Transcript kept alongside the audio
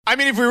I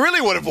mean, if we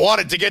really would have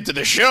wanted to get to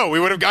the show, we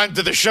would have gotten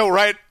to the show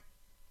right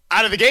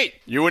out of the gate.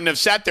 You wouldn't have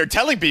sat there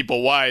telling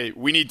people why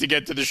we need to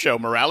get to the show,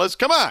 Morales.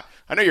 Come on.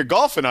 I know you're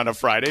golfing on a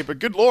Friday, but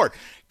good Lord.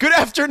 Good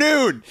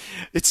afternoon.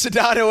 It's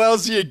Sedano,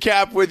 LZ, and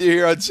Cap with you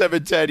here on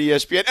 710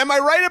 ESPN. Am I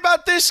right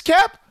about this,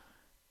 Cap?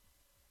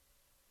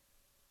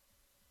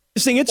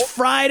 It's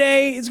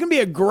Friday. It's going to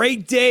be a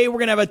great day. We're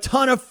going to have a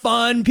ton of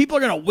fun. People are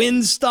going to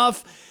win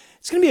stuff.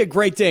 It's going to be a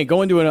great day.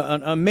 Going to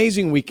an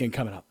amazing weekend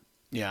coming up.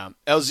 Yeah.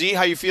 LZ,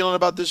 how you feeling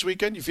about this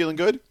weekend? You feeling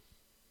good?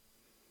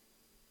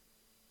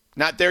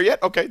 Not there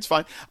yet? Okay, it's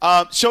fine.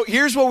 So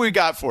here's what we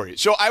got for you.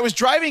 So I was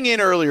driving in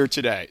earlier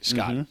today,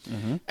 Scott,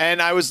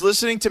 and I was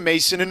listening to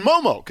Mason and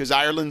Momo because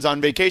Ireland's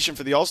on vacation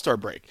for the All-Star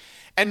break.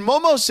 And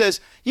Momo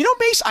says, you know,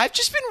 Mace, I've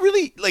just been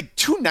really,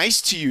 too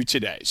nice to you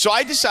today. So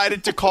I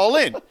decided to call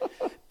in.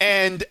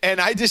 And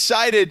I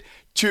decided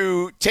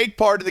to take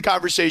part of the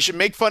conversation,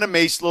 make fun of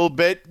Mace a little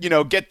bit,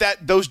 get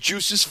those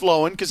juices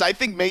flowing, because I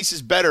think Mace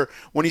is better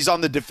when he's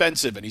on the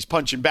defensive and he's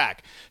punching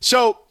back.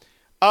 So...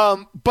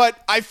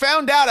 but I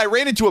found out, I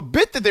ran into a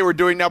bit that they were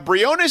doing. Now,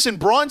 Briones and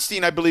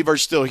Braunstein, I believe, are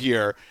still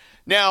here.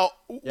 Now,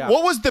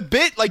 What was the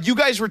bit? You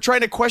guys were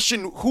trying to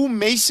question who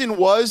Mason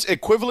was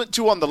equivalent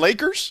to on the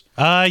Lakers?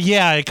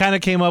 Yeah, it kind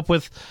of came up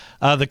with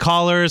the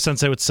callers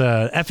since it's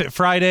F It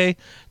Friday.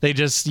 They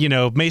just,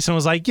 Mason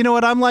was like, you know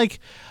what? I'm like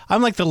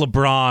the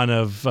LeBron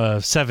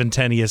of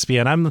 710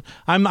 ESPN.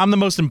 I'm the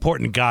most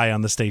important guy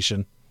on the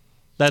station.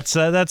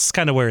 That's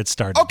kind of where it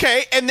started.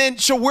 Okay, and then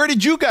so where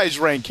did you guys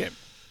rank him?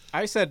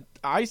 I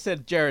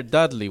said Jared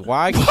Dudley.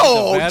 Why?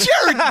 Oh,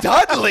 Jared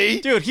Dudley?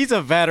 Dude, he's a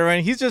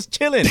veteran. He's just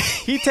chilling.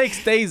 He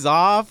takes days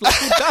off. Who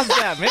does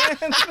that,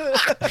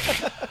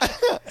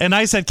 man? And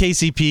I said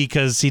KCP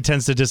because he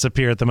tends to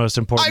disappear at the most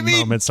important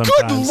moments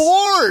sometimes. Good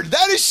Lord.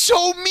 That is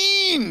so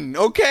mean,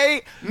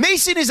 okay?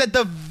 Mason is at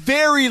the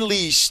very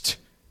least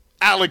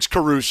Alex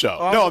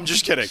Caruso. No, I'm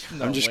just kidding.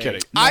 I'm just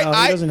kidding. No,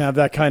 he doesn't have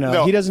that kind of.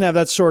 No. He doesn't have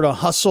that sort of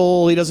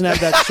hustle. He doesn't have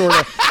that sort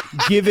of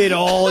give it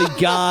all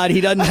he got.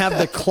 He doesn't have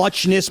the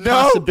clutchness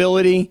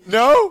possibility.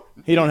 No,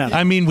 he don't have.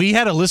 I mean, we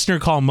had a listener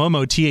call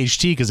Momo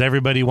THT because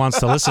everybody wants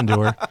to listen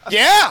to her.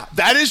 Yeah,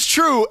 that is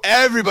true.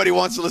 Everybody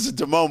wants to listen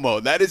to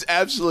Momo. That is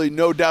absolutely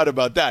no doubt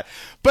about that.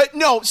 But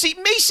no, see,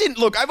 Mason,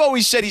 look, I've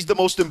always said he's the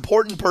most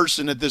important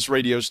person at this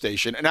radio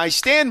station, and I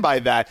stand by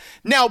that.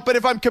 Now, but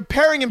if I'm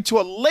comparing him to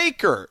a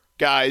Laker,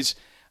 guys,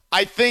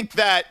 I think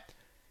that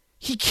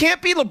he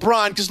can't be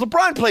LeBron because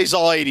LeBron plays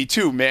all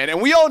 82, man.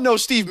 And we all know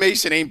Steve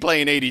Mason ain't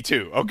playing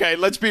 82, okay?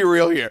 Let's be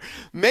real here.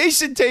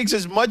 Mason takes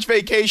as much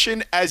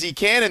vacation as he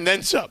can and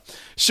then some.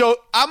 So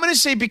I'm going to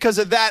say because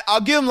of that,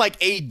 I'll give him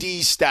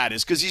AD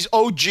status because he's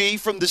OG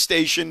from the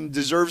station,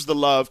 deserves the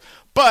love.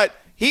 But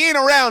he ain't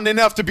around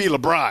enough to be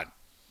LeBron.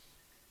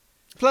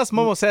 Plus,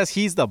 Momo says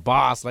he's the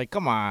boss.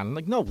 Come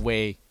on. No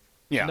way.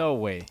 Yeah. No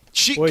way.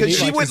 Because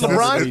she went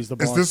LeBron.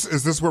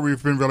 Is this where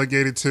we've been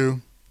relegated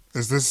to?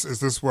 Is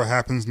this what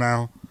happens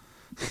now?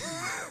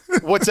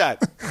 What's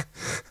that?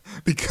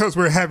 Because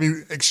we're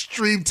having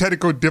extreme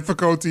technical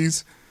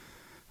difficulties.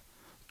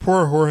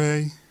 Poor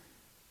Jorge.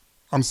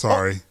 I'm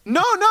sorry.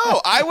 No.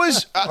 I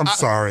was. I'm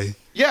sorry.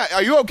 Yeah.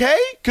 Are you okay?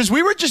 Because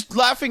we were just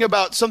laughing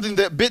about something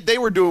that bit they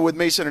were doing with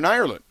Mason in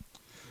Ireland.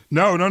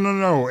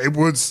 No. It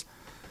was.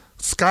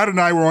 Scott and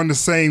I were on the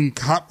same,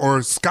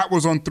 or Scott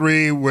was on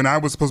 3 when I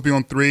was supposed to be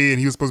on 3 and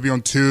he was supposed to be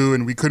on 2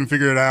 and we couldn't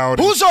figure it out.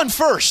 Who's on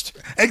first?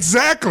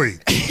 Exactly.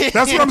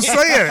 That's what I'm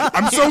saying.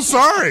 I'm so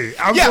sorry.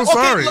 I'm so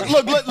sorry.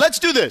 Look, let's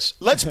do this.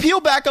 Let's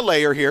peel back a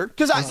layer here.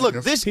 Because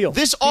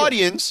this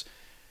audience,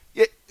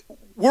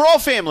 we're all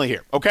family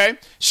here, okay?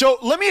 So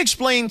let me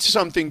explain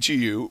something to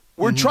you.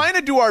 We're trying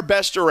to do our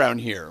best around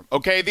here,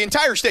 okay? The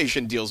entire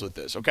station deals with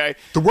this, okay?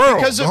 The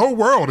whole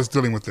world is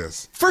dealing with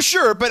this. For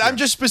sure, but I'm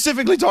just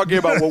specifically talking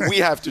about what we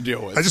have to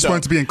deal with. I just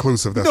wanted to be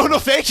inclusive. No,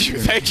 thank you.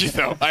 Thank you,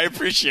 though. I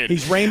appreciate it.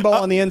 He's rainbow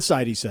on the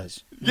inside, he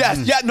says.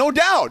 Yes, no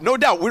doubt.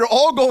 We're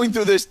all going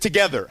through this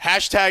together.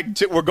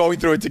 # we're going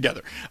through it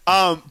together.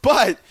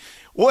 But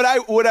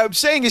what I'm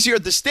saying is here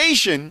at the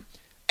station,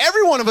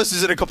 every one of us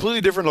is in a completely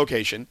different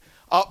location.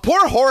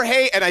 Poor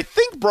Jorge, and I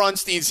think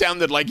Braunstein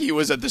sounded like he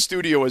was at the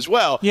studio as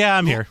well. Yeah,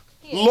 I'm here.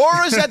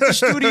 Laura's at the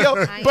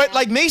studio,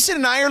 but Mason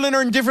and Ireland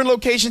are in different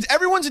locations.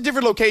 Everyone's in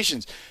different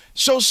locations.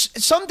 So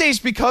some days,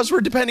 because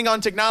we're depending on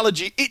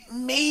technology, it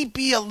may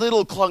be a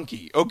little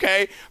clunky,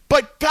 okay?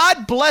 But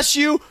God bless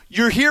you.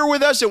 You're here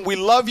with us, and we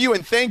love you,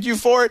 and thank you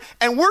for it.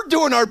 And we're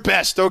doing our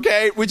best,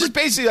 okay? Which is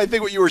basically, I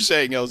think, what you were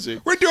saying,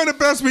 LZ. We're doing the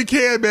best we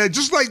can, man.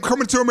 Just like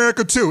Coming to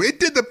America 2. It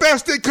did the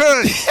best it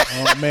could.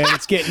 Oh, man,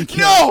 it's getting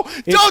killed.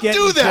 No, don't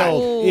do that.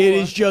 It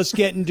is just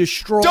getting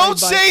destroyed. Don't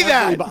say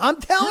that.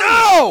 I'm telling you.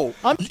 No.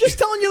 I'm just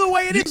telling you the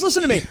way it is.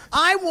 Listen to me.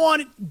 I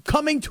want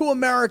Coming to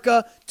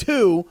America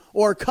 2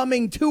 or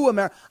Coming to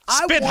America.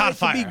 I want it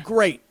to be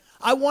great.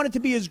 I want it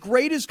to be as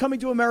great as Coming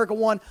to America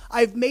 1.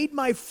 I've made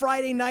my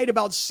Friday night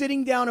about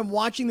sitting down and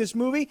watching this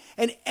movie,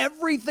 and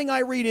everything I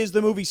read is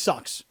the movie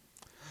sucks.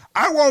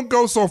 I won't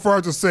go so far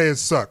as to say it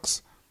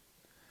sucks.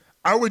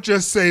 I would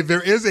just say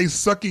there is a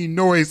sucky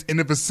noise in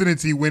the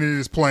vicinity when it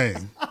is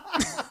playing.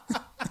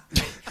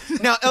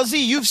 Now,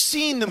 LZ, you've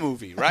seen the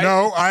movie, right?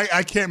 No,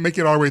 I can't make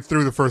it all the way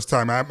through the first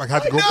time. I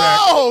have to go back.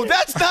 No,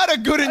 that's not a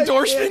good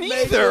endorsement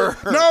either.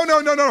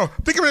 No.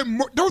 Think of it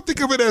more, don't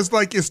think of it as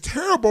like it's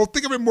terrible.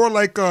 Think of it more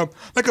like a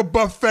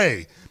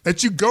buffet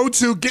that you go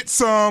to get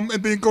some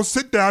and then go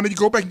sit down and you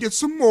go back and get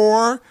some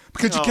more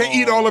because you can't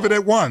eat all of it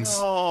at once.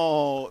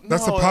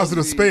 That's a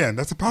positive spin.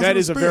 That's a positive spin. That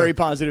is a very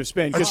positive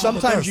spin because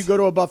sometimes you go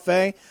to a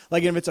buffet,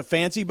 like if it's a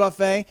fancy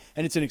buffet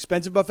and it's an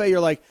expensive buffet, you're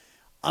like,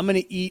 I'm going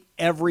to eat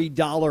every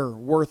dollar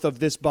worth of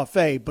this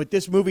buffet, but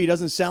this movie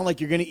doesn't sound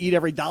like you're going to eat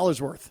every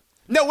dollar's worth.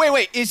 No,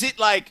 wait. Is it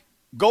like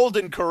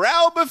Golden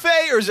Corral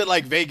buffet or is it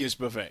like Vegas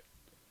buffet?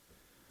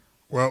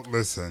 Well,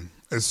 listen,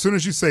 as soon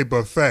as you say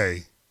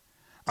buffet,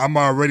 I'm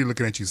already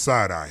looking at you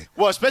side-eye.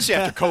 Well, especially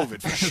after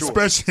COVID, for sure.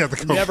 Especially after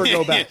COVID. Never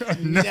go back.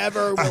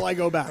 Never will I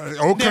go back.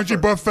 Old Country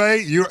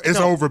Buffet, it's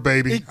over,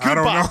 baby. I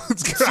don't know.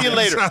 See you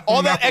later.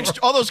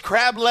 All those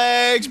crab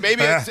legs,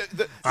 maybe. I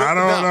don't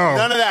know.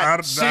 None of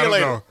that. See you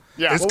later. Know.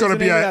 Yeah. It's going to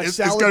be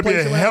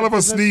a hell of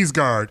a sneeze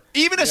guard.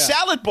 Even a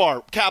salad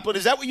bar, Kaplan.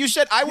 Is that what you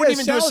said? I wouldn't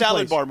even do a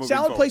salad bar moving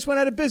Salad forward. place went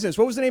out of business.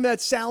 What was the name of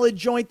that salad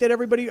joint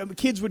that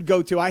kids would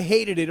go to? I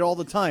hated it all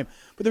the time.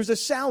 But there was a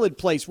salad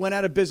place went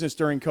out of business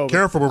during COVID.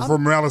 Careful before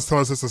Morales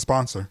tells us it's a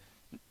sponsor.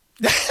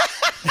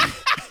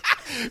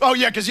 Oh,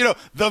 yeah, because,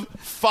 the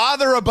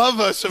father above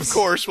us, of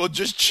course, will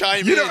just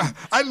chime in.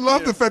 I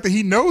love the fact that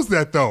he knows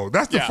that, though.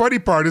 That's the funny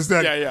part is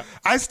that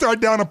I start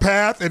down a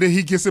path, and then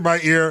he gets in my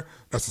ear,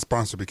 that's a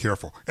sponsor, be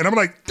careful. And I'm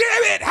like,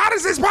 damn it, how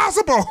is this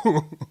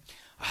possible?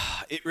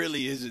 It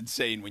really is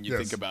insane when you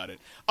think about it.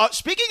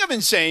 Speaking of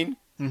insane,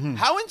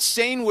 how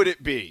insane would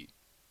it be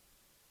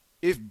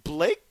if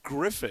Blake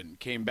Griffin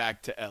came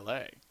back to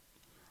L.A.?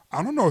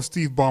 I don't know if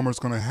Steve Ballmer's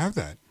going to have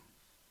that.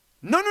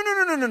 No.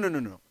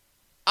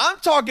 I'm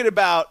talking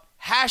about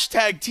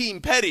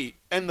 #Team Petty,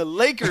 and the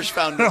Lakers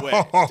found a way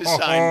to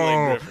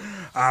sign Blake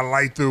Griffin. I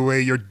like the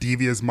way your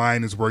devious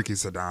mind is working,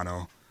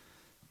 Sedano.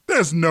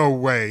 There's no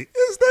way.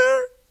 Is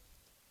there?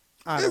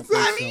 I don't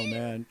think so,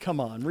 man. Come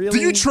on, really?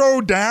 Do you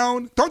troll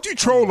down? Don't you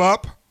troll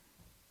up?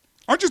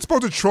 Aren't you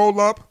supposed to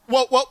troll up?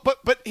 Well,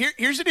 but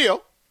here's the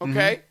deal,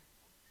 okay?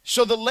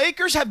 So the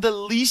Lakers have the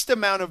least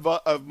amount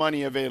of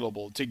money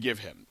available to give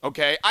him,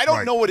 okay? I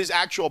don't know what his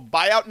actual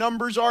buyout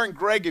numbers are, and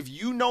Greg, if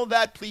you know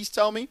that, please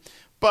tell me.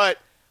 But,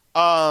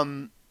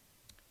 he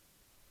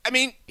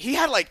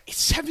had like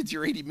 $70 or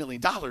 $80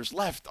 million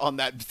left on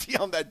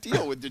that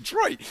deal with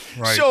Detroit.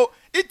 Right. So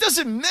it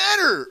doesn't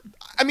matter.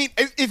 I mean,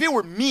 if it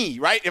were me,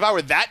 right, if I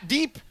were that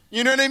deep,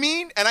 you know what I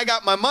mean, and I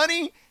got my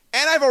money,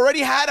 and I've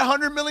already had a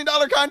 $100 million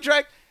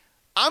contract,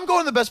 I'm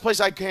going the best place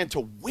I can to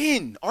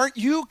win. Aren't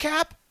you,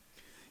 Cap?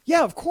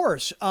 Yeah, of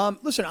course.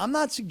 Listen, I'm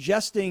not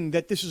suggesting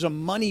that this is a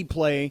money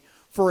play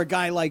for a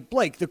guy like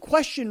Blake. The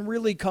question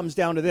really comes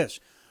down to this.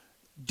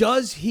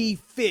 Does he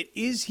fit?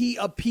 Is he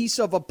a piece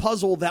of a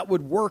puzzle that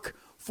would work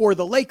for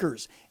the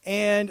Lakers?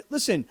 And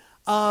listen,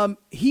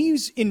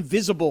 he's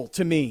invisible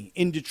to me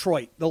in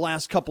Detroit the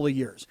last couple of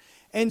years.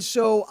 And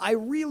so I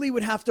really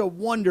would have to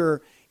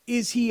wonder,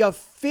 is he a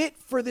fit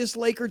for this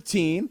Laker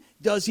team?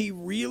 Does he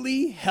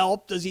really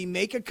help? Does he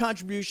make a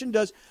contribution?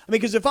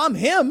 Because if I'm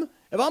him,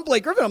 if I'm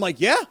Blake Griffin, I'm like,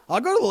 yeah,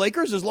 I'll go to the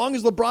Lakers as long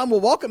as LeBron will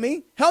welcome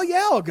me. Hell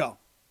yeah, I'll go.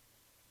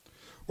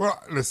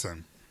 Well,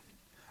 listen,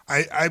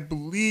 I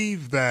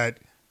believe that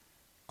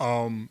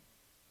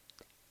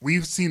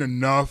we've seen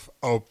enough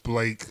of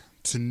Blake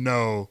to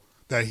know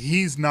that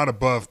he's not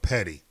above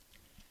petty.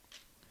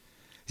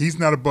 He's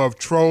not above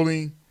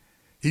trolling.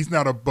 He's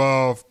not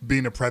above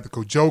being a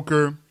practical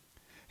joker.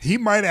 He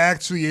might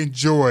actually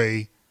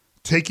enjoy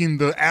taking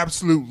the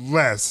absolute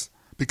less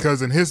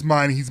because in his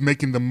mind, he's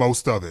making the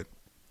most of it.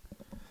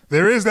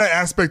 There is that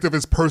aspect of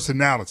his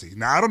personality.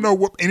 Now, I don't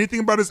know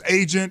anything about his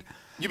agent.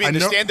 You mean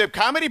the stand-up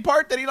comedy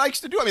part that he likes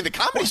to do? I mean, the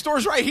comedy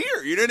store's right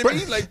here. You know what I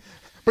mean? Like,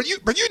 but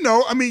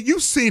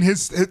you've seen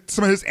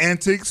some of his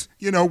antics.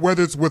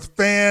 Whether it's with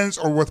fans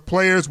or with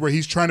players, where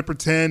he's trying to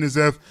pretend as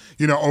if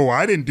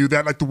I didn't do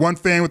that. Like the one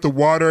fan with the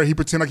water, he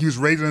pretended like he was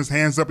raising his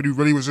hands up, and he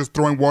really was just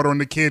throwing water on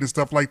the kid and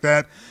stuff like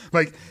that.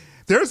 Like,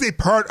 there's a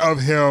part of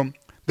him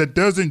that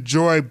does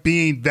enjoy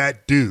being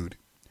that dude,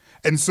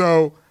 and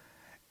so.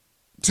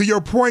 To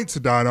your point,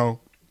 Sedano,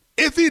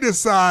 if he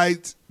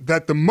decides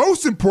that the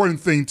most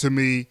important thing to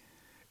me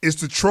is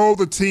to troll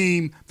the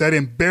team that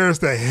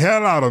embarrassed the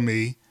hell out of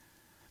me,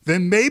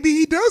 then maybe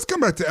he does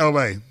come back to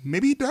L.A.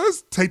 Maybe he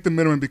does take the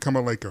minimum and become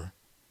a Laker.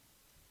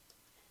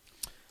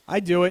 I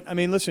do it. I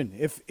mean, listen,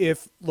 if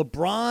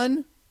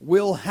LeBron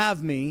will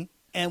have me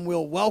and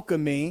will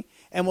welcome me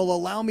and will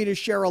allow me to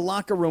share a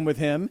locker room with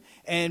him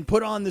and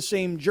put on the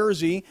same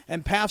jersey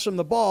and pass him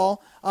the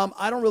ball,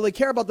 I don't really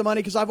care about the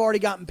money because I've already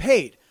gotten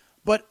paid.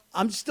 But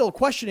I'm still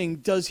questioning,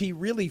 does he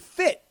really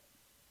fit?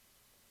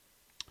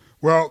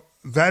 Well,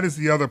 that is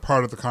the other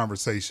part of the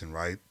conversation,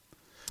 right?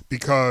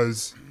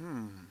 Because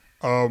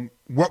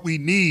what we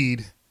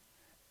need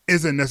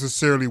isn't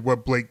necessarily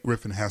what Blake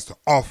Griffin has to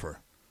offer.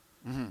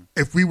 Mm-hmm.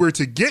 If we were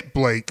to get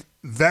Blake,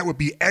 that would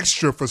be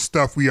extra for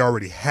stuff we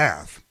already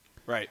have.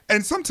 Right.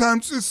 And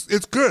sometimes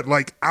it's good.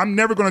 Like, I'm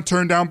never going to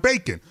turn down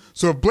bacon.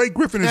 So if Blake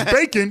Griffin is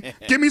bacon,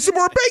 give me some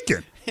more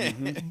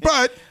bacon.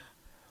 But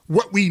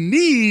what we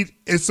need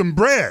is some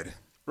bread.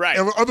 Right.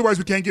 Otherwise,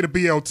 we can't get a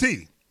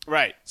BLT.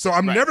 Right. So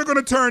I'm never going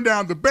to turn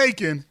down the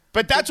bacon.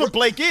 But that's what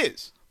Blake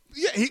is.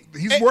 Yeah,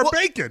 he's more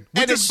bacon,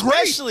 which is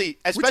especially great.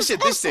 Especially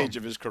at this stage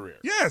of his career.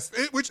 Yes,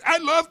 which I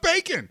love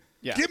bacon.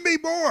 Yeah. Give me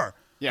more.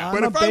 Yeah.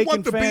 But I'm if a I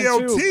want the bacon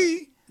fan, BLT,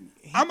 too.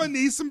 I'm going to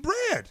need some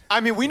bread.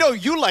 I mean, we know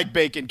you like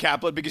bacon,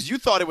 Kaplan, because you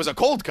thought it was a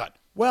cold cut.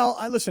 Well,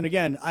 listen,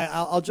 again,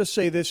 I'll just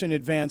say this in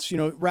advance. You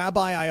know,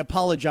 Rabbi, I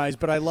apologize,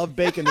 but I love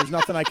bacon. There's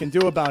nothing I can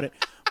do about it.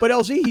 But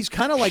LZ, he's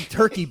kind of like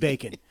turkey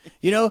bacon.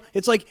 You know,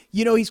 it's like,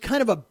 he's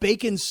kind of a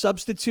bacon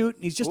substitute.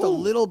 He's just a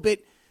little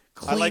bit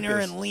cleaner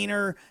and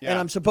leaner, and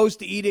I'm supposed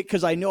to eat it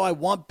because I know I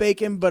want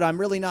bacon, but I'm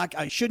really not.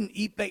 I shouldn't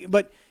eat bacon.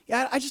 But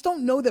yeah, I just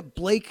don't know that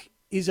Blake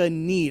is a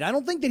need. I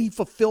don't think that he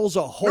fulfills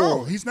a hole.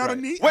 No, he's not a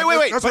need.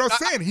 Wait. That's what I was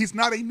saying. He's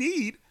not a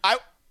need.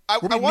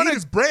 What we need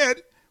is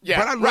bread. Yeah,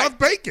 but I love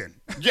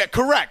bacon. Yeah,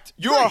 correct.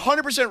 You are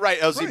 100% right,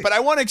 LZ. Right. But I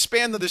want to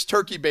expand on this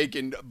turkey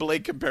bacon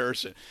Blake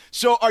comparison.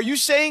 So are you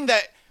saying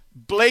that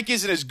Blake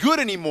isn't as good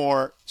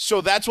anymore,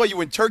 so that's why you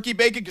went turkey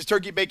bacon, because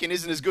turkey bacon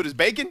isn't as good as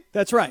bacon?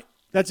 That's right.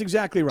 That's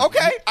exactly right.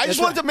 Okay. I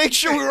just wanted to make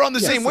sure we were on the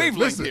same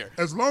wavelength Listen, here.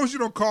 as long as you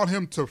don't call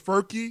him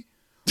Tofurkey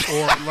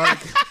or like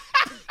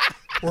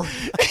or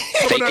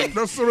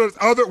some of that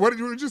other. What did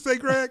you just say,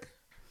 Greg?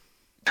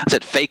 I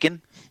said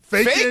Facon.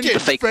 Facon? The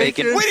fake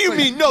bacon. What do you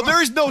mean? No,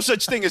 there is no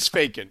such thing as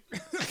Facon.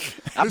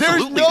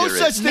 There's no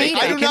such thing.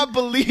 I do not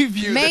believe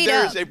you that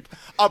there is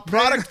a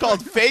product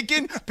called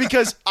Facon,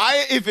 because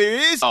if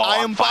it is, I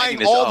am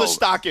buying all the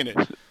stock in it.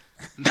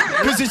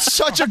 Because it's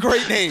such a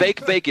great name.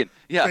 Fake bacon.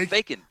 Yeah,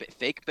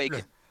 fake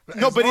bacon.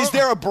 No, but is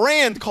there a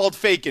brand called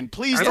Facon?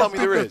 Please tell me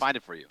there is. Find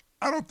it for you.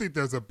 I don't think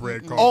there's a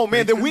brand called. Oh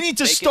man, bacon. then we need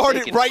to Bacon, start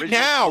it bacon, right original.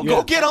 now. Yeah.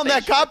 Go get on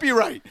that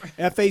copyright.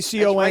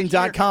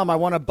 Facon.com. I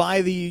want to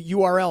buy the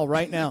URL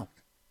right now.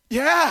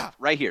 Yeah.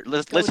 Right here.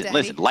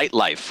 Listen. Light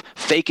Life.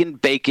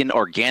 Facon bacon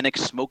organic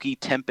smoky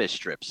tempeh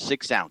strips,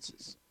 6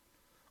 ounces.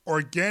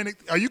 Organic.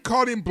 Are you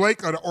calling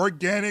Blake an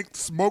organic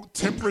smoked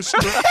temper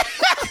strip?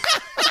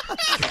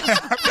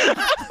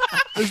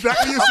 Is that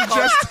what you're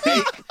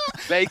suggesting?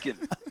 Bacon.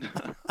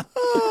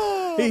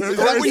 Is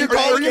that what you're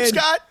calling him,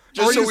 Scott?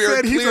 Just so you we're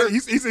said clear.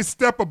 he's a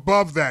step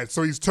above that,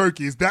 so he's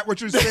turkey. Is that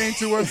what you're saying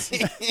to us?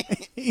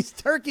 He's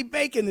turkey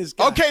bacon, this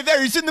guy. Okay,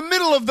 there. He's in the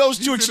middle of those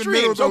two He's in the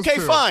middle of extremes. those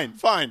Okay, two.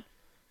 fine.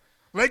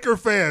 Laker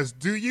fans,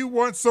 do you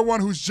want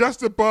someone who's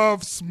just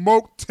above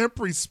smoked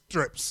temporary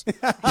strips?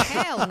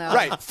 Hell no.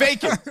 Right, fake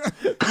it.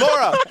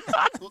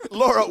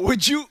 Laura,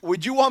 would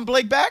you want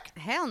Blake back?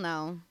 Hell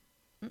no.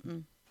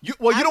 You I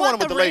don't want him want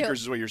with the the real-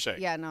 Lakers, is what you're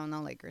saying. Yeah, no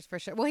Lakers for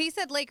sure. Well, he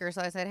said Lakers,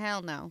 so I said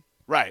hell no.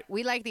 Right.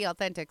 We like the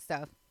authentic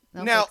stuff.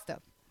 No Now- fake stuff.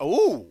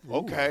 Oh,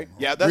 okay.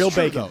 Yeah, that's Real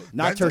true, bacon, though.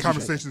 not That turkey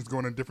conversation is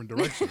going in a different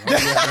direction.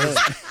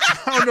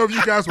 I don't know if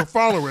you guys were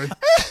following. bacon.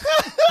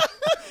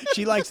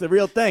 She likes the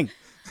real thing.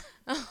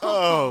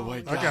 Oh,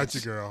 my God. I got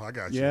you, girl. I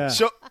got you. Yeah.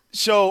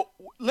 So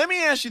let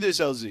me ask you this,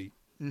 LZ.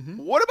 Mm-hmm.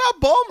 What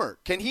about Ballmer?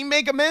 Can he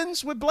make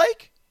amends with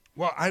Blake?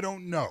 Well, I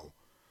don't know,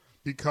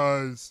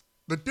 because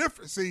the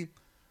difference. See,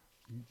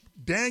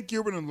 Dan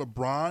Gilbert and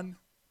LeBron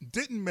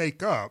didn't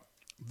make up.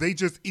 They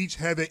just each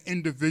had their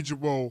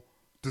individual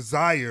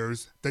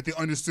desires that they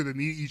understood and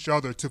need each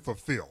other to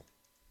fulfill.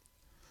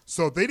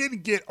 So they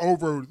didn't get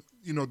over,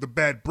 the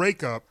bad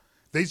breakup.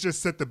 They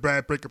just set the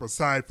bad breakup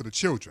aside for the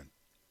children.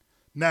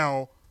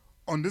 Now,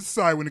 on this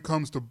side, when it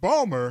comes to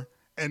Ballmer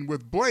and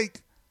with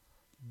Blake,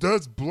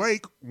 does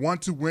Blake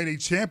want to win a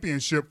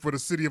championship for the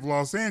city of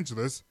Los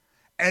Angeles?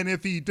 And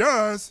if he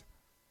does,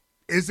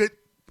 is it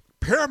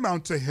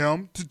paramount to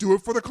him to do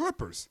it for the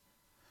Clippers?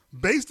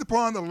 Based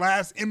upon the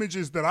last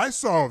images that I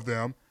saw of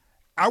them,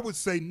 I would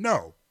say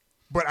no.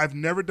 But I've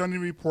never done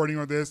any reporting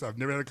on this. I've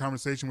never had a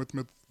conversation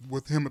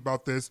with him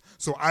about this.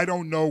 So I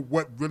don't know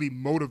what really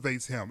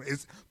motivates him.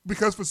 It's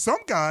because for some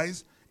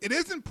guys, it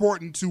is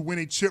important to win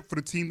a chip for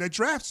the team that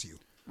drafts you.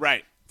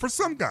 Right. For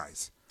some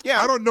guys.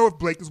 Yeah. I don't know if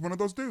Blake is one of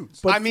those dudes.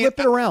 But flip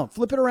it around.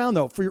 Flip it around,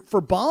 though. For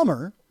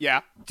Ballmer,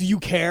 Yeah. do you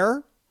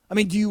care? I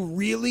mean, do you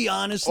really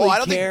honestly I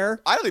don't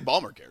care? I don't think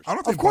Ballmer cares. I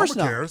don't think Of course Ballmer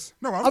not. cares.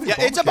 No, I don't think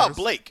Yeah, it's Ballmer about cares.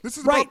 Blake. This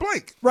is Right. about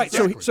Blake. Right.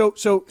 Exactly.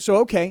 So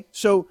okay.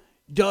 So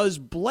does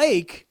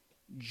Blake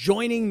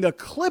joining the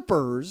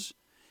Clippers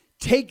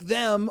take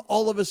them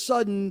all of a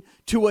sudden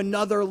to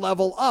another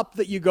level up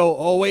that you go,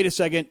 oh, wait a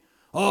second.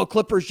 Oh,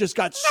 Clippers just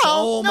got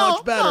so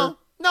much better.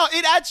 No,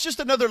 it adds just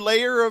another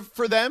layer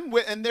for them,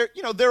 and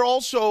they're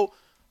also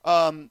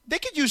they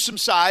could use some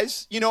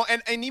size,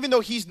 and even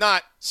though he's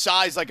not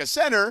size like a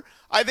center,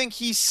 I think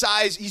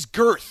he's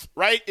girth,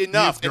 right?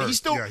 Enough, and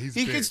girth. he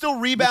big. can still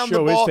rebound The the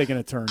show ball. is taking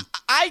a turn.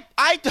 I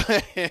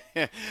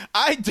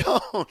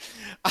don't.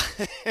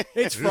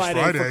 It's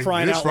Friday, for Friday.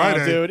 crying It's out loud,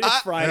 Friday. dude. It's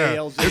Friday, Yeah.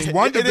 LZ. It's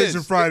One It Division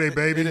is. Friday,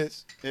 baby. It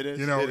is. It is.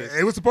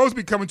 It was supposed to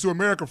be coming to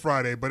America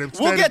Friday, but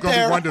instead We'll it's get going to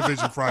there. be One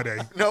Division Friday.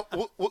 No,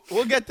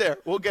 we'll get there.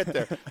 We'll get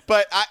there.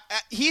 But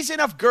he's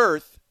enough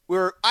girth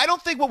where I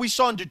don't think what we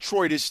saw in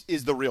Detroit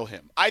is the real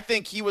him. I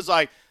think he was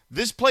like,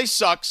 this place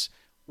sucks.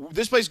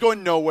 This place is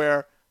going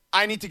nowhere.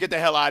 I need to get the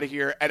hell out of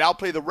here, and I'll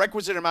play the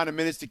requisite amount of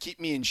minutes to keep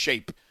me in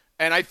shape.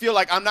 And I feel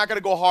like I'm not going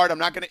to go hard. I'm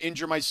not going to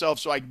injure myself,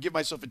 so I can give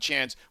myself a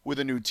chance with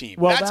a new team.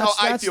 Well, that's how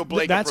I feel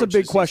Blake That's a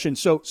big question.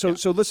 So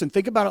Yeah. listen,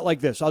 think about it like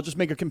this. I'll just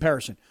make a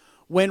comparison.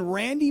 When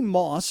Randy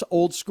Moss,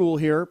 old school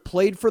here,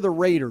 played for the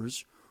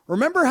Raiders,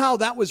 remember how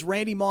that was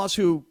Randy Moss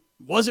who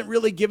wasn't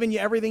really giving you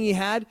everything he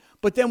had?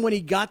 But then when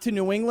he got to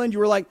New England, you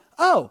were like,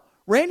 oh,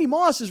 Randy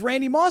Moss is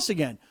Randy Moss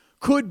again.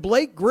 Could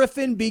Blake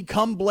Griffin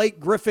become Blake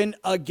Griffin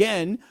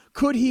again?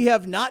 Could he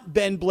have not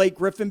been Blake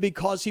Griffin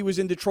because he was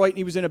in Detroit and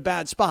he was in a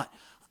bad spot?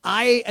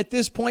 I, at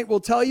this point, will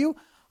tell you,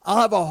 I'll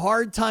have a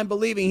hard time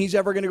believing he's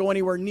ever going to go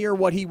anywhere near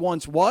what he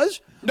once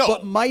was. No.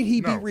 But might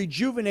he be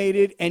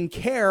rejuvenated and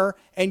care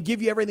and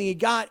give you everything he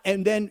got,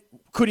 and then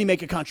could he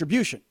make a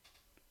contribution?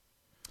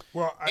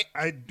 Well,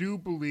 I do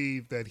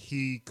believe that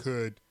he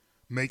could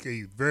make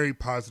a very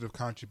positive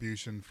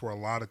contribution for a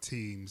lot of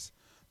teams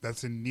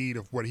that's in need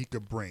of what he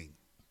could bring.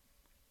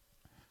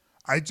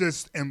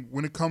 And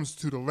when it comes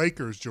to the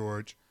Lakers,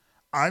 George,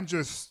 I'm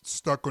just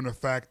stuck on the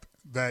fact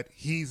that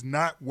he's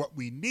not what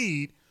we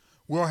need.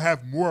 We'll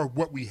have more of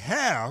what we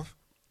have,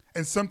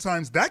 and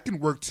sometimes that can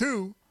work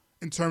too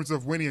in terms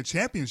of winning a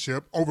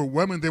championship,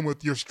 overwhelming them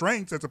with your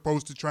strengths as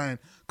opposed to trying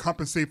to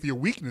compensate for your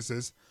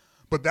weaknesses.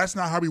 But that's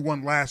not how we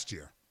won last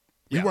year.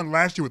 We won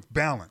last year with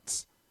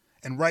balance.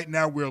 And right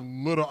now we're a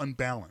little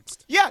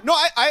unbalanced. Yeah, no,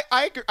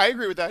 I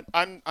agree with that.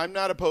 I'm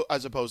not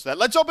as opposed to that.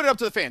 Let's open it up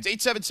to the fans.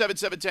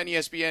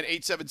 877-710-ESPN,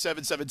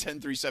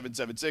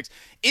 877-710-3776.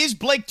 Is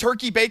Blake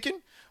turkey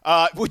bacon?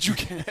 Would you?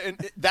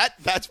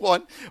 That's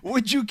one.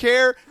 Would you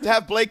care to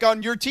have Blake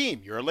on your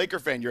team? You're a Laker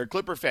fan. You're a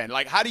Clipper fan.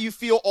 Like, how do you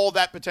feel all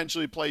that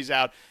potentially plays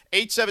out?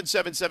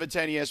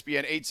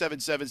 877-710-ESPN,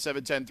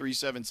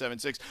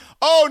 877-710-3776.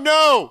 Oh,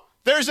 no!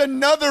 There's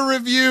another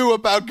review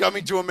about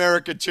Coming to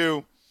America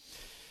 2.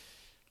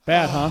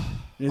 Bad, huh?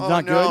 It's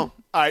not good?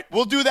 All right,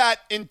 we'll do that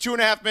in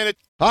 2.5 minutes.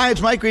 Hi,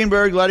 it's Mike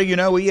Greenberg letting you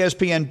know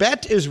ESPN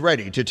Bet is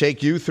ready to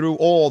take you through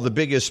all the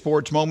biggest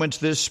sports moments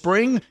this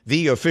spring.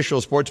 The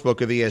official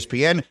sportsbook of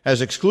ESPN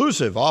has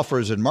exclusive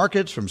offers and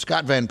markets from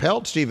Scott Van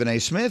Pelt, Stephen A.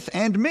 Smith,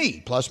 and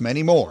me, plus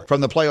many more.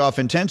 From the playoff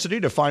intensity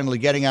to finally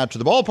getting out to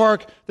the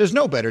ballpark, there's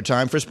no better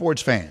time for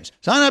sports fans.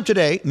 Sign up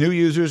today. New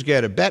users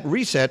get a bet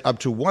reset up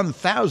to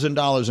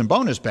 $1,000 in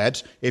bonus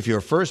bets if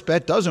your first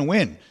bet doesn't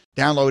win.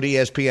 Download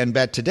ESPN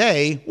Bet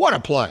today. What a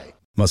play.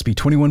 Must be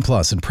 21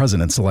 plus and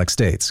present in select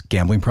states.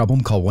 Gambling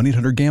problem? Call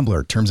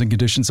 1-800-GAMBLER. Terms and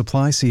conditions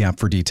apply. See app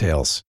for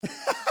details.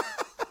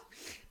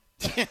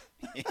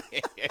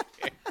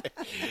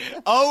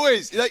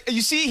 Always. Like,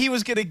 you see, he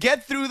was going to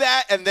get through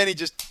that, and then he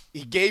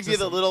gave you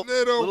the little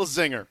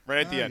zinger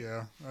right at the end.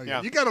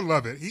 Yeah. You got to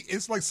love it.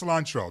 It's like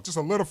cilantro, just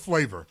a little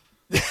flavor.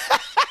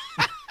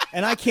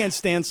 And I can't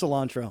stand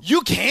cilantro.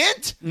 You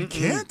can't? You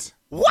can't?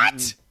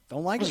 What?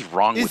 Don't like it. What's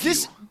wrong with you?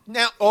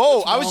 Now,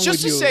 I was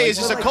just to say, is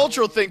this a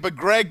cultural thing? But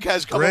Greg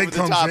has come over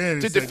the top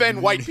to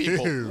defend white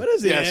people. What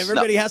is it? Yes.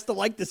 Everybody has to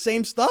like the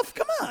same stuff?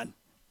 Come on.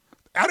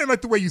 I didn't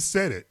like the way you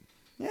said it.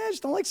 Yeah, I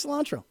just don't like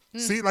cilantro.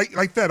 See,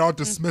 like that, all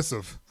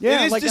dismissive.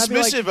 Yeah, it is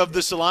dismissive of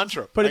the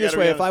cilantro. Put it this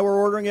way: if I were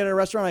ordering it at a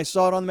restaurant, I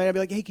saw it on the menu, I'd be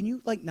like, "Hey, can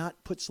you not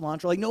put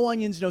cilantro? Like, no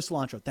onions, no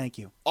cilantro. Thank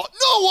you." Oh,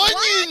 no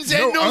onions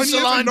and no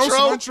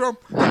cilantro.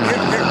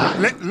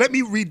 Here, let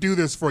me redo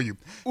this for you.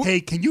 Hey,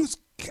 can you?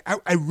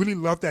 I really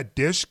love that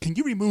dish. Can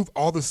you remove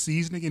all the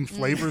seasoning and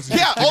flavors?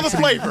 Yeah, all the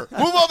flavor.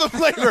 Move all the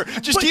flavor.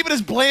 Just keep it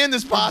as bland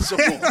as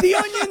possible. The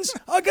onions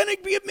are going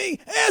to give me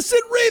acid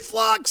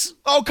reflux.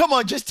 Oh, come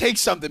on. Just take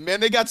something,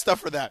 man. They got stuff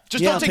for that.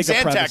 Just don't take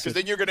Zantac, because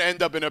then you're going to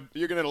end up in a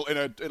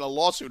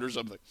lawsuit or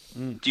something.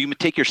 Do you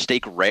take your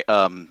steak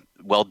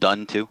well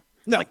done, too?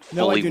 No, like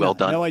fully well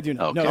done? No, I do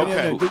not.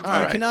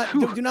 Okay.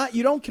 No.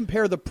 You don't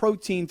compare the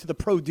protein to the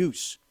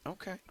produce.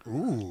 Okay.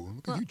 Ooh,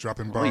 look at you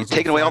dropping bars. You're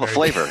taking away all the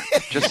flavor.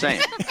 Just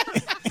saying.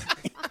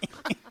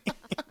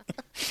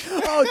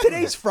 Oh,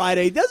 today's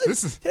Friday.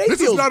 This is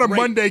not a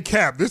Monday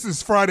cap. This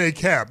is Friday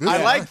cap.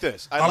 I like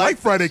this. I like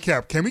Friday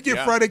cap. Can we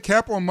get Friday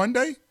cap on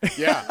Monday?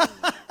 Yeah.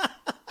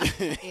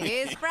 It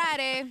is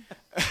Friday.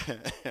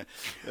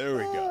 There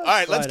we go. All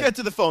right, let's get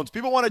to the phones.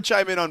 People want to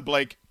chime in on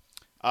Blake.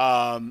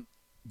 Do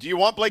you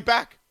want Blake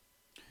back?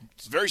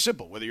 It's very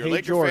simple. Whether you're a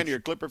Laker fan or you're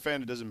a Clipper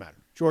fan, it doesn't matter.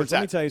 George,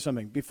 let me tell you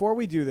something. Before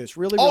we do this,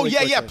 really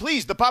quickly,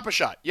 please, the Papa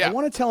Shot. Yeah. I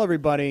want to tell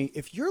everybody,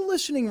 if you're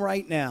listening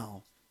right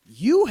now,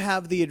 you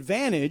have the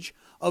advantage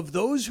of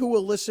those who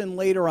will listen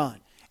later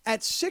on. At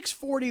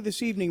 6:40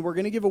 this evening, we're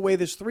going to give away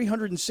this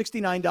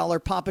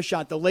 $369 Papa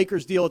Shot, the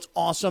Lakers deal. It's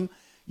awesome.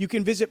 You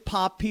can visit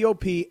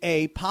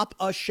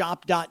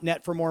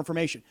popashop.net for more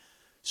information.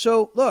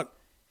 So, look,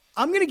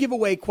 I'm going to give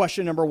away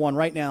question number 1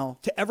 right now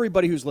to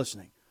everybody who's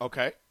listening.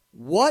 Okay.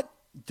 What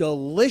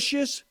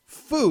delicious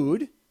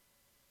food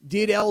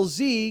did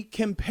LZ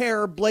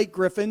compare Blake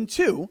Griffin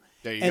to?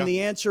 There you and go.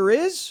 The answer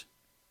is?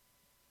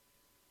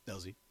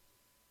 LZ.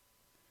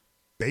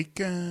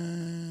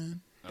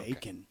 Bacon.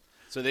 Bacon.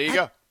 So there you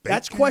go.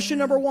 That's question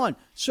number 1.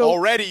 So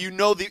already,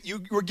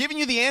 we're giving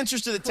you the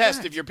answers to the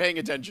test if you're paying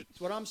attention. That's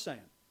what I'm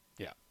saying.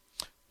 Yeah.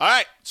 All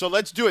right, so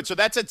let's do it. So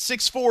that's at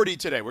 6:40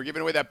 today. We're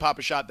giving away that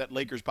Papa Shot, that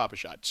Lakers Papa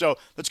Shot. So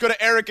let's go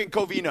to Eric and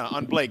Covina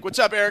on Blake. What's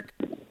up, Eric?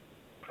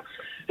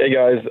 Hey,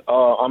 guys.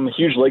 I'm a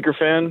huge Laker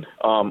fan.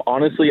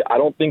 Honestly, I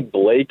don't think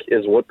Blake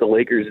is what the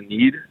Lakers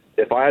need.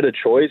 If I had a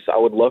choice, I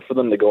would love for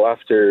them to go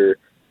after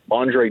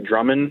Andre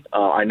Drummond.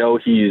 I know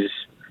he's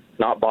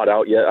not bought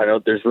out yet. I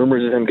know there's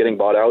rumors of him getting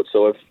bought out.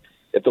 So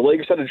if the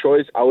Lakers had a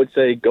choice, I would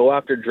say go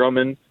after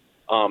Drummond.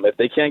 If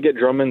they can't get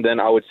Drummond, then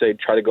I would say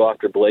try to go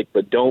after Blake,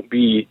 but don't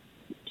be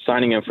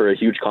signing him for a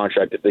huge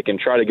contract. If they can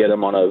try to get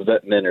him on a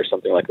vet min or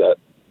something like that.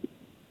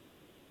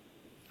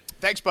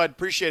 Thanks, bud.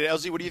 Appreciate it.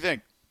 LZ, what do you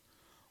think?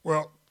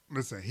 Well,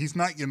 listen, he's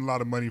not getting a lot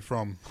of money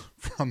from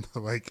the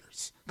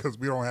Lakers because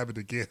we don't have it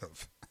to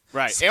give.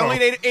 Right. So, only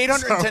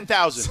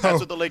 810,000. so- That's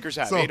what the Lakers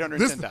have. so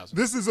 810,000.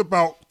 This is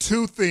about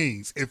two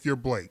things if you're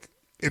Blake,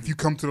 if you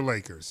come to the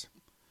Lakers.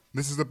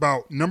 This is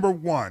about, number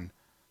one,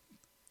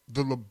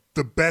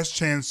 the best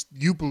chance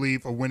you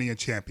believe of winning a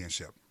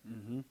championship.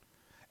 Mm-hmm.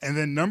 And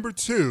then number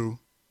two,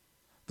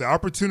 the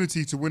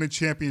opportunity to win a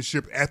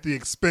championship at the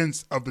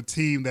expense of the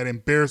team that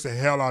embarrassed the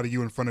hell out of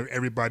you in front of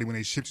everybody when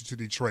they shipped you to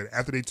Detroit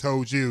after they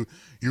told you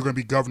you're going to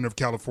be governor of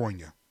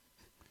California.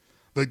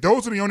 Like,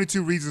 those are the only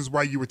two reasons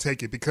why you would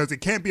take it, because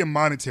it can't be a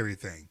monetary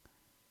thing.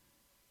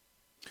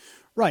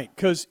 Right,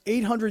 because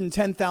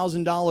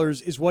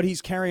 $810,000 is what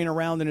he's carrying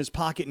around in his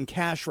pocket in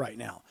cash right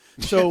now.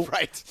 So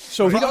right.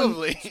 So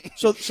Probably.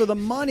 So the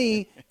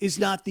money is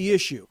not the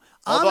issue.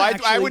 Although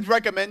I would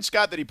recommend,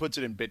 Scott, that he puts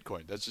it in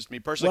Bitcoin. That's just me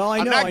personally. Well, I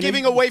I'm know, not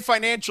giving away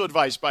financial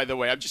advice, by the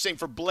way. I'm just saying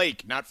for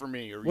Blake, not for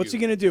me or What's you.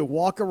 he going to do?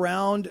 Walk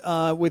around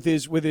with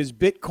his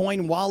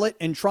Bitcoin wallet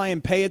and try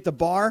and pay at the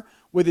bar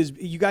with his?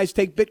 You guys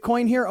take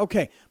Bitcoin here,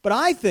 okay? But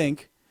I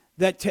think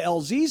that, to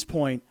LZ's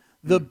point,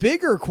 the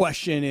bigger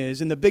question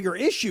is, and the bigger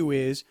issue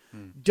is,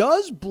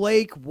 does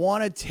Blake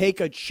want to take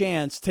a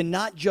chance to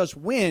not just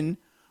win,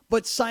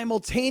 but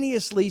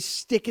simultaneously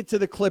stick it to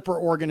the Clipper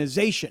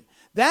organization?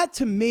 That,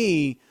 to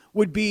me,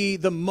 would be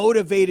the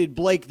motivated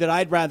Blake that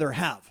I'd rather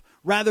have,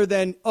 rather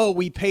than, oh,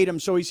 we paid him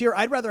so he's here.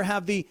 I'd rather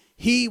have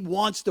he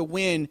wants to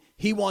win,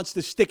 he wants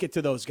to stick it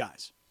to those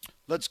guys.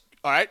 Let's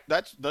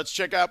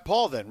check out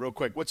Paul then real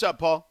quick. What's up,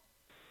 Paul?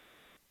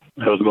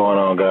 What's going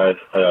on, guys?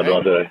 How y'all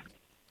doing today?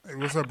 Hey,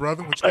 what's up,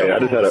 brother? What you Hey,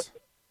 got for us?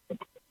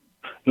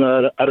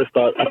 I just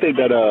thought, I think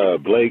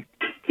that Blake,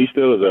 he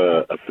still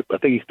is I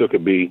think he still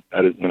could be,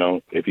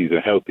 if he's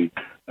a healthy,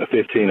 a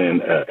 15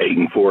 and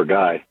 8-4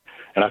 guy.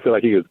 And I feel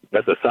like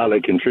that's a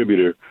solid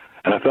contributor.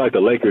 And I feel like the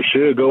Lakers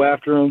should go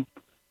after him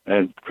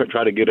and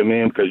try to get him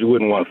in, because you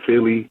wouldn't want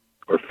Philly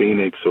or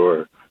Phoenix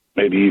or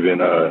maybe even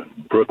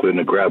Brooklyn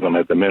to grab him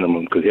at the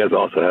minimum, because he has to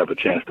also have a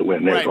chance to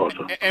win there Right.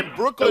 also. And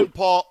Brooklyn,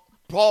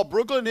 Paul,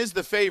 Brooklyn is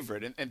the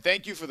favorite, and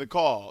thank you for the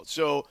call.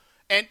 So,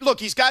 and look,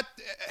 he's got,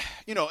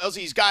 LZ,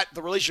 he's got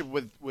the relationship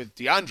with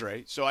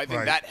DeAndre, so I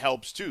think that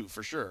helps too,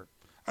 for sure.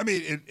 I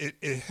mean,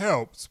 it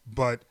helps,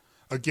 but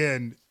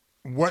again,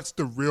 what's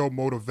the real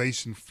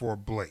motivation for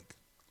Blake?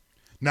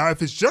 Now,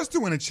 if it's just to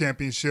win a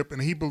championship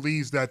and he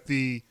believes that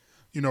the,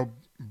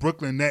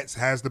 Brooklyn Nets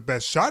has the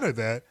best shot at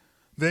that,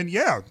 then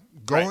yeah,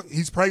 go. Right.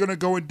 He's probably going to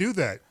go and do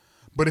that.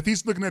 But if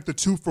he's looking at the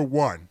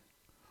 2-for-1,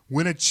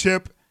 win a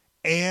chip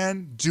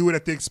and do it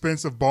at the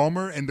expense of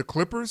Ballmer and the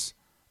Clippers,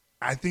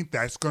 I think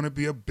that's going to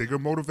be a bigger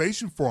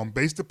motivation for him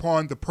based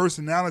upon the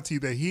personality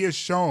that he has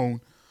shown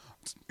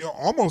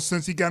almost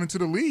since he got into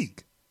the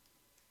league.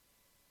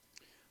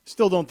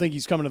 Still don't think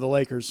he's coming to the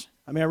Lakers.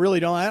 I mean, I really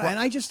don't.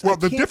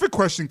 The different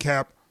question,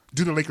 Cap,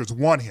 do the Lakers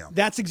want him?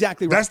 That's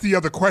exactly right. That's the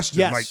other question.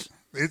 Yes. Like,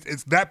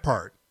 it's that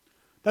part.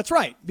 That's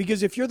right.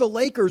 Because if you're the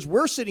Lakers,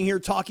 we're sitting here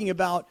talking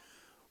about,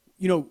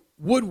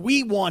 would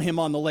we want him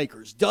on the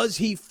Lakers? Does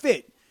he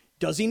fit?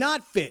 Does he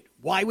not fit?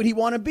 Why would he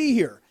want to be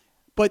here?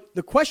 But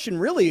the question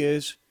really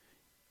is,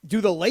 do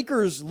the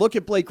Lakers look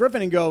at Blake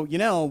Griffin and go,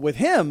 with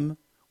him,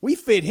 we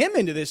fit him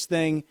into this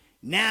thing.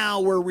 Now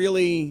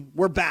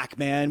we're back,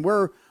 man.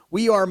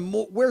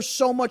 We're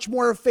so much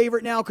more a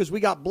favorite now because we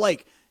got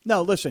Blake.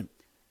 No, listen,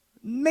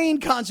 main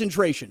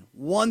concentration,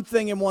 one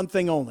thing and one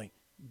thing only.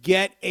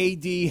 Get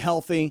AD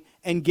healthy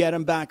and get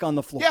him back on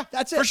the floor. Yeah,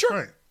 that's it. For sure.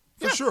 Right.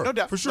 For sure. No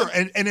doubt. For sure.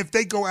 And if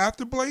they go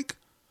after Blake,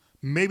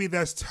 maybe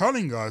that's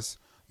telling us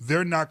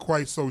they're not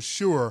quite so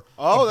sure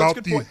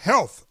about the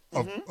health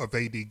of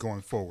AD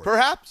going forward.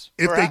 Perhaps.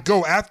 If they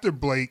go after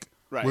Blake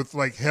right. with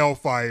like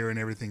hellfire and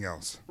everything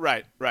else.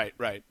 Right.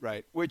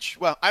 Which,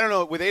 well, I don't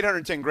know. With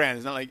 $810,000,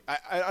 it's not like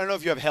I don't know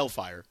if you have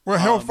hellfire. Well,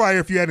 hellfire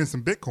if you add in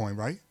some Bitcoin,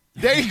 right?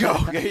 There you go.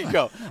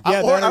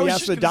 Yeah, then he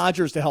asked the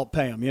Dodgers to help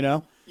pay him.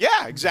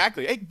 Yeah,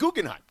 exactly. Hey,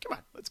 Guggenheim, come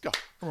on, let's go.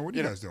 Come on, what are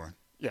you guys doing?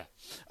 Yeah.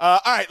 All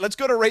right, let's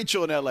go to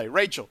Rachel in L.A.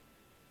 Rachel.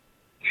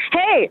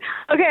 Hey,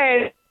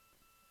 okay.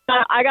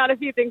 I got a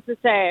few things to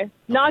say.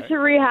 Not to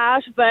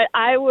rehash, but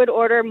I would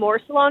order more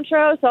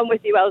cilantro, so I'm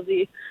with you,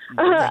 LZ.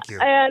 Thank you.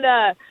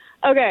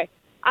 Okay,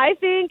 I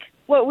think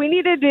what we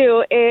need to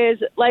do is,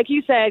 like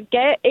you said,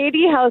 get AD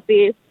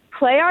healthy,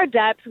 play our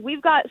depth.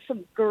 We've got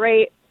some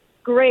great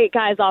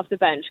guys off the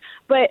bench.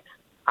 But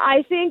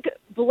I think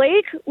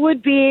Blake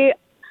would be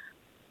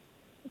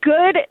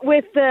good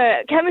with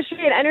the chemistry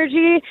and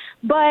energy,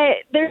 but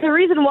there's a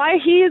reason why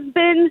he's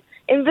been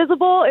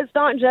invisible. It's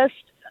not just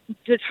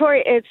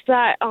Detroit. It's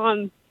that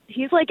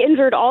he's like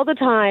injured all the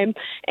time,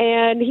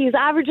 and he's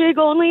averaging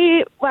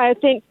only, I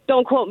think,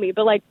 don't quote me,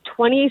 but like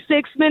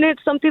 26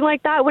 minutes, something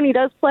like that when he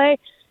does play.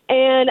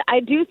 And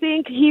I do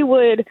think he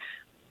would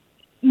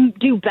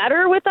do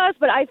better with us,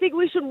 but I think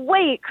we should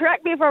wait.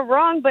 Correct me if I'm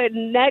wrong, but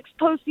next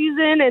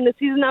postseason and the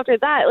season after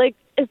that, like,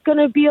 it's going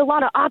to be a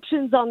lot of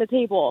options on the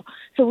table.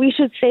 So we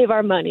should save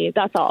our money.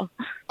 That's all.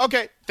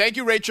 Okay. Thank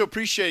you, Rachel.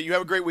 Appreciate it. You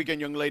have a great weekend,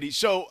 young lady.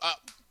 So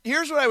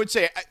here's what I would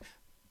say.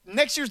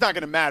 Next year's not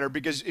going to matter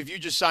because if you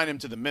just sign him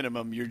to the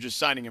minimum, you're just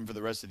signing him for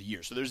the rest of the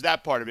year. So there's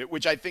that part of it,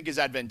 which I think is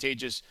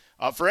advantageous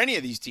for any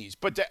of these teams.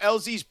 But to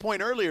LZ's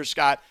point earlier,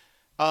 Scott,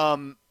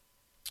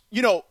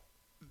 you know,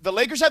 the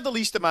Lakers have the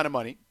least amount of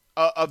money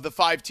of the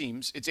 5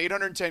 teams. It's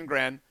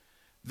 $810,000.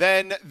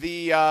 Then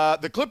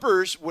the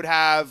Clippers would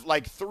have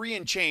like 3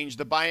 and change,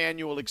 the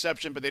biannual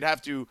exception, but they'd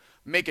have to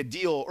make a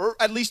deal or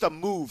at least a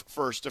move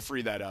first to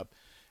free that up.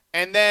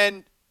 And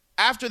then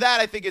after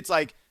that, I think it's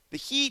like the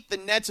Heat, the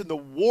Nets, and the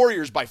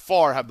Warriors by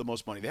far have the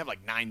most money. They have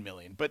like $9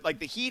 million. But like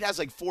the Heat has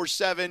like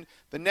 4.7.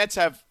 The Nets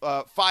have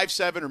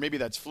 5.7, or maybe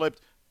that's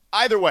flipped.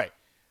 Either way,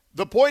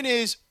 the point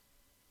is,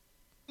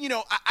 you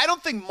know, I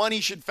don't think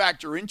money should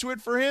factor into it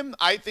for him.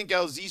 I think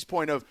LZ's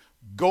point of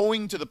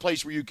going to the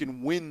place where you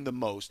can win the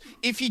most.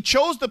 If he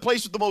chose the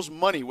place with the most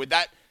money, would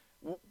that?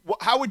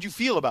 How would you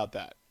feel about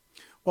that?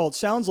 Well, it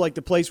sounds like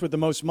the place with the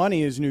most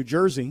money is New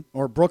Jersey,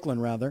 or Brooklyn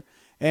rather,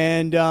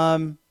 and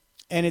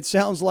it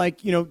sounds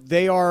like, you know,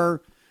 they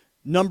are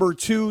number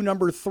 2,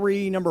 number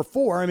 3, number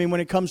 4. I mean,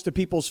 when it comes to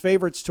people's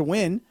favorites to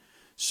win,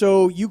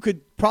 so you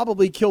could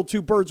probably kill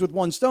 2 birds with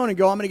one stone and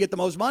go, I'm going to get the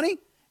most money,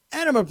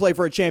 and I'm going to play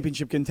for a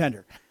championship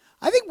contender.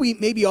 I think we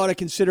maybe ought to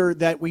consider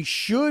that we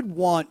should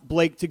want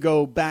Blake to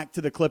go back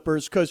to the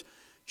Clippers because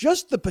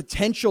just the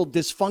potential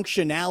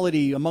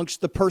dysfunctionality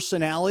amongst the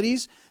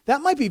personalities,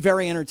 that might be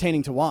very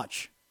entertaining to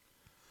watch.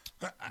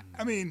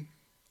 I mean,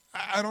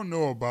 I don't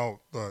know about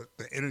the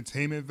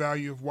entertainment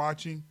value of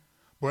watching,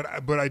 but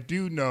I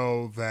do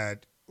know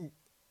that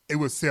it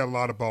would say a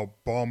lot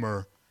about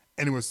Ballmer,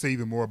 and it would say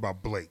even more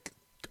about Blake.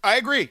 I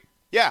agree.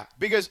 Yeah,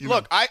 because,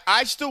 look,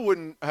 I still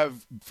wouldn't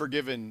have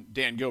forgiven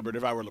Dan Gilbert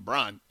if I were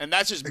LeBron, and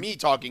that's just me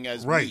talking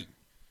as me.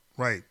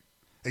 Right,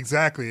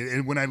 exactly.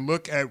 And when I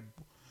look at,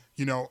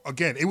 you know,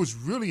 again, it was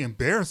really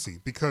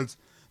embarrassing because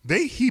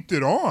they heaped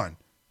it on.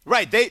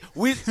 Right,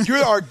 you're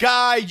our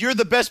guy. You're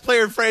the best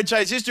player in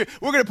franchise history.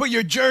 We're gonna put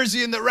your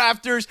jersey in the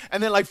rafters,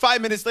 and then like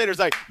 5 minutes later,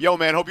 it's like, "Yo,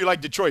 man, hope you like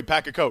Detroit.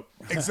 Pack a coat."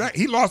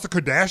 Exactly. He lost a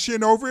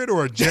Kardashian over it,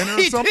 or a Jenner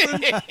or something.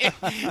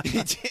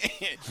 He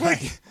did.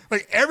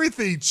 Like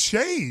everything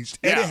changed,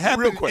 and it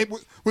happened real quick.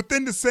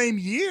 Within the same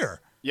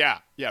year. Yeah,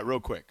 real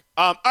quick.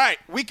 All right,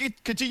 we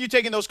could continue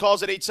taking those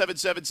calls at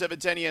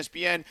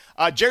 877-710-ESPN.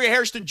 Jerry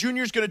Hairston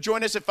Jr. is going to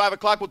join us at 5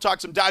 o'clock. We'll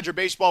talk some Dodger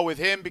baseball with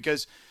him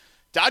because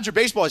Dodger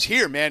baseball is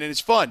here, man, and it's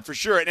fun for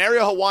sure. And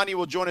Ariel Helwani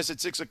will join us at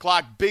 6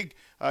 o'clock. Big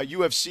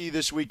UFC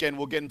this weekend.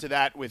 We'll get into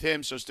that with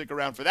him, so stick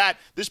around for that.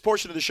 This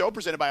portion of the show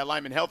presented by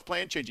Alignment Health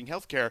Plan, changing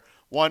healthcare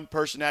one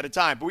person at a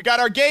time. But we got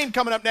our game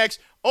coming up next.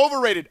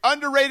 Overrated,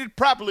 underrated,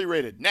 properly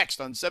rated.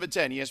 Next on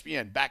 710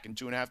 ESPN. Back in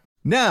 2.5.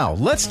 Now,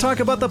 let's talk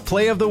about the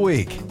play of the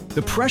week.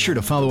 The pressure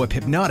to follow up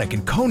Hypnotic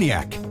and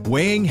Cognac,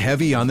 weighing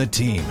heavy on the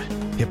team.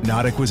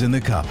 Hypnotic was in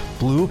the cup,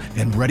 blue,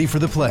 and ready for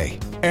the play.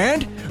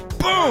 And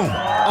boom!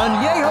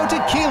 Añejo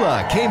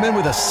Tequila came in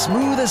with a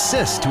smooth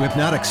assist to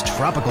Hypnotic's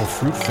tropical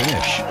fruit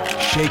finish.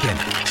 Shaken,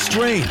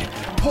 strained,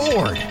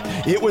 poured.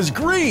 It was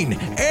green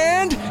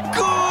and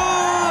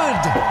good!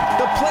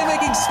 The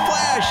playmaking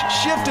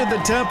splash shifted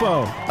the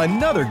tempo.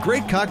 Another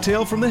great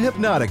cocktail from the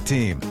Hypnotic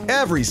team.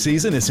 Every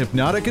season is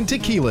Hypnotic and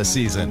Tequila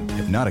season.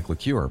 Hypnotic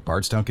Liqueur,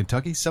 Bardstown,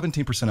 Kentucky,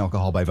 17%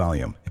 alcohol by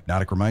volume.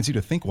 Hypnotic reminds you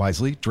to think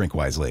wisely, drink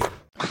wisely.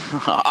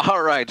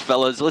 All right,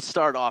 fellas, let's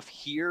start off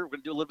here. We're going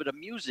to do a little bit of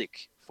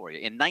music for you.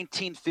 In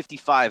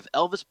 1955,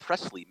 Elvis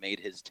Presley made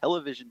his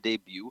television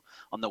debut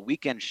on the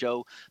weekend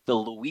show, The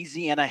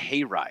Louisiana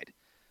Hayride.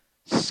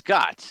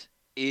 Scott,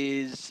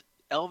 is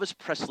Elvis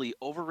Presley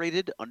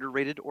overrated,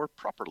 underrated, or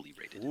properly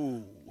rated?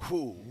 Ooh.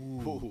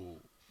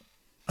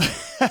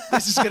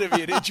 This is going to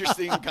be an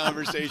interesting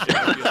conversation.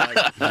 I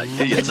feel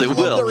like. Yes, it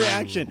will. The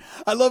reaction.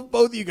 I love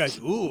both of you guys.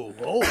 Ooh.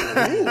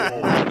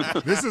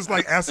 This is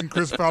like asking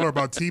Chris Fowler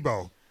about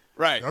Tebow.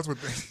 Right. That's what.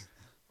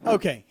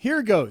 Okay, here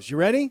it goes. You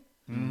ready?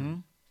 Mm-hmm.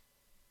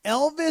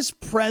 Elvis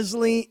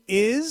Presley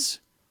is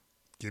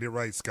Get it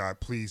right,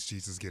 Scott. Please,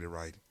 Jesus, get it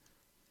right.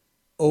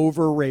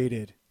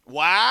 overrated.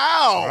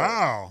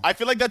 Wow. I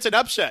feel like that's an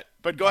upset,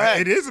 but go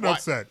ahead. It is an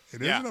upset.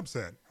 It is an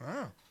upset.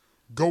 Wow.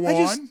 Go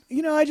on.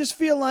 I just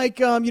feel like,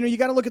 you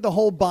got to look at the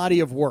whole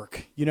body of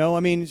work. I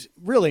mean,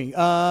 really,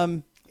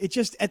 it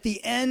just, at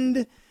the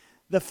end,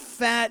 the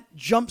fat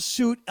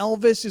jumpsuit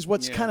Elvis is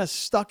what's kind of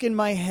stuck in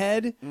my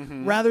head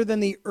rather than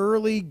the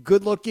early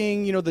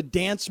good-looking, the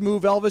dance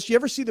move Elvis. You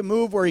ever see the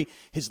move where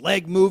his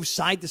leg moves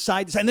side to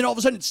side to side, and then all of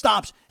a sudden it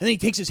stops, and then he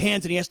takes his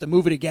hands and he has to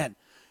move it again?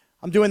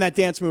 I'm doing that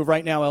dance move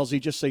right now,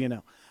 LZ, just so you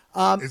know.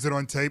 Is it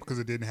on tape? Because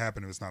it didn't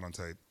happen if it's not on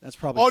tape. That's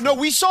probably true. No,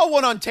 we saw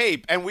one on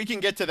tape, and we can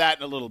get to that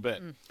in a little bit.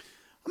 I'm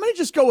going to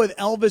just go with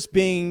Elvis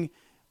being,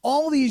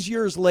 all these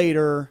years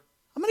later,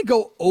 I'm going to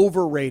go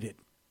overrated.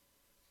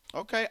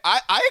 Okay,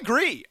 I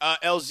agree,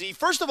 LZ.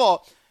 First of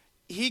all,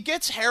 he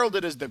gets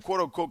heralded as the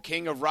quote-unquote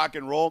king of rock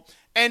and roll.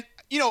 And,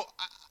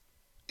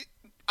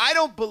 I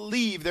don't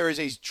believe there is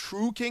a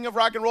true king of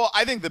rock and roll.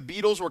 I think the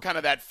Beatles were kind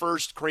of that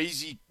first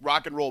crazy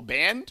rock and roll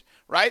band,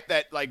 right,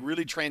 that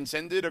really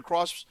transcended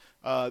across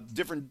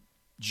different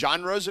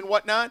genres and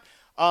whatnot.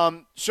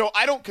 So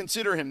I don't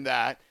consider him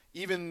that,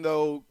 even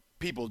though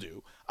people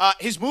do.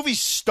 His movies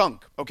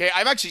stunk, okay?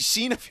 I've actually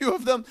seen a few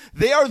of them.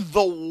 They are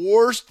the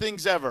worst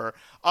things ever.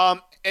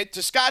 And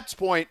to Scott's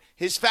point,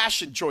 his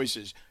fashion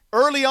choices.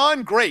 Early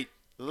on, great.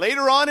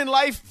 Later on in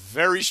life,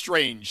 very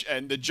strange.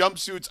 And the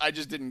jumpsuits, I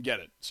just didn't get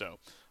it. So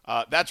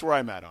that's where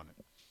I'm at on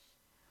it.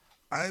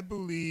 I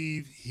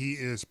believe he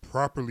is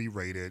properly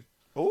rated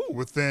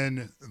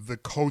within the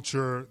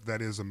culture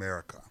that is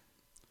America.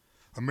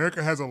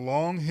 America has a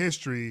long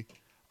history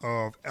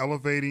of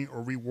elevating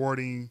or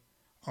rewarding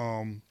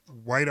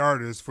white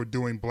artists for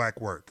doing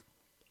black work.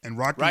 And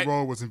rock and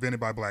roll was invented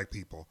by black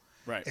people.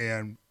 Right.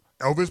 And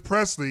Elvis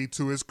Presley,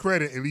 to his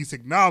credit, at least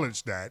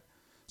acknowledged that.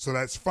 So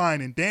that's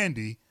fine and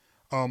dandy.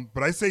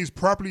 But I say he's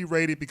properly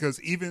rated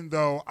because even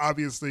though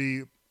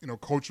obviously,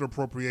 cultural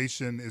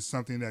appropriation is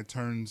something that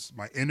turns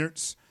my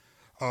innards,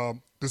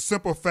 the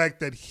simple fact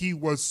that he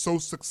was so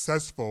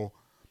successful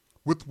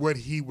with what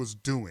he was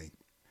doing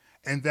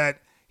and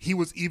that he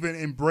was even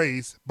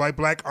embraced by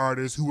black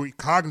artists who were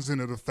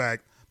cognizant of the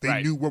fact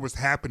they knew what was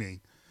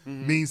happening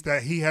means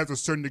that he has a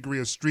certain degree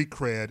of street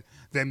cred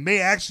that may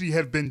actually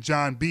have been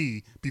John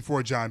B.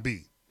 before John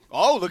B.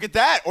 Oh, look at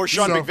that. Or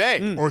Sean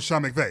McVay. Or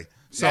Sean McVay.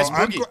 So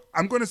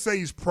I'm going to say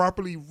he's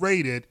properly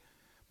rated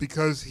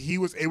because he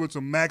was able to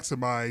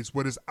maximize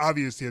what is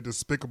obviously a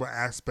despicable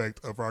aspect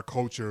of our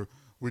culture,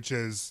 which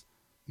is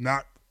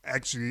not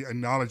actually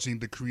acknowledging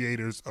the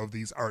creators of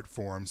these art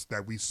forms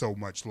that we so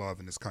much love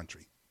in this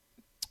country.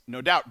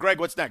 No doubt. Greg,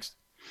 what's next?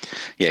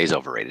 Yeah, he's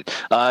overrated.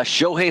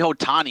 Shohei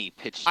Ohtani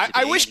pitched today.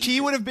 I wish Key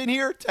would have been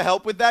here to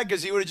help with that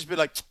because he would have just been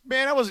like,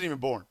 man, I wasn't even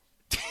born.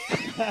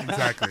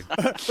 Exactly.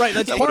 Right,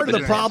 that's part of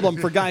the problem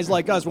for guys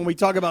like us. When we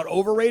talk about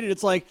overrated,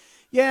 it's like,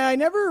 yeah, I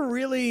never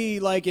really,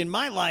 in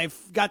my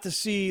life, got to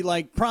see,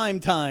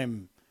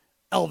 primetime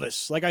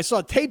Elvis. I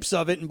saw tapes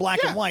of it in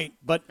black and white,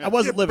 but I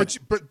wasn't living.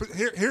 But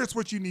here's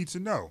what you need to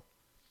know.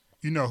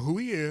 You know who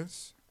he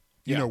is.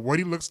 You know what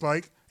he looks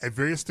like at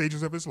various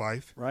stages of his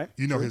life. Right.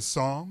 You know his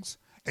songs,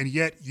 and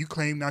yet you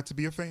claim not to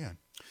be a fan.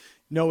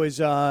 Know his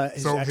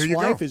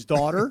ex-wife, his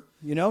daughter,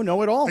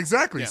 know it all.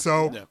 Exactly. Yeah.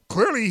 So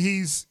clearly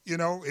he's,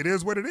 it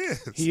is what it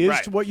is. He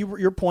is, to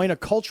your point, a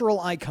cultural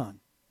icon.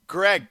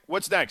 Greg,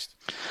 what's next?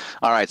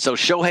 All right, so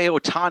Shohei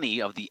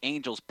Ohtani of the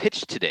Angels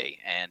pitched today,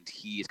 and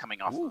he is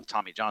coming off of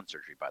Tommy John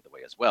surgery, by the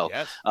way, as well.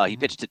 Yes. He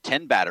pitched to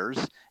 10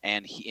 batters,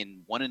 and he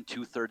in 1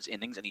 2/3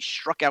 innings, and he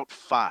struck out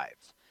 5.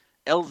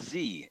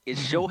 LZ, is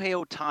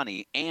Shohei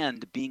Ohtani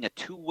and being a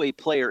two-way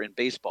player in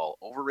baseball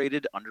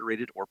overrated,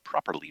 underrated, or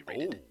properly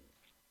rated?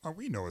 Oh,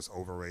 we know it's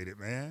overrated,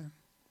 man.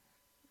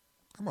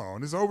 Come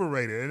on, it's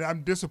overrated. And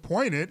I'm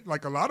disappointed,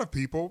 like a lot of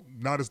people,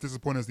 not as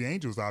disappointed as the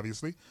Angels,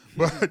 obviously.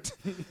 But,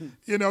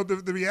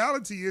 the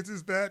reality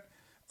is that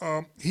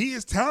he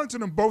is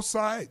talented on both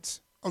sides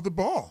of the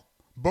ball.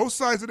 Both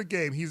sides of the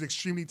game, he's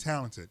extremely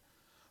talented.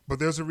 But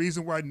there's a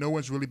reason why no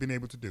one's really been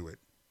able to do it.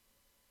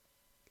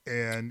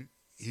 And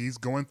he's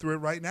going through it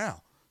right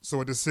now. So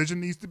a decision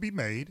needs to be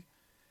made.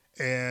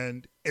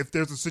 And if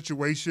there's a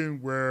situation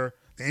where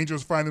the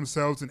Angels find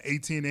themselves in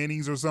 18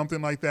 innings or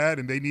something like that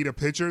and they need a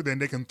pitcher, then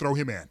they can throw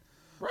him in.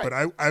 Right.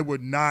 But I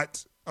would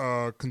not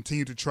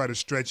continue to try to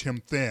stretch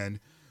him thin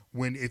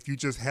when if you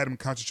just had him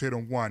concentrate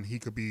on one, he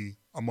could be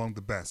among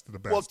the best of the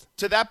best. Well,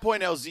 to that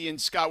point, LZ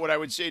and Scott, what I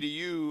would say to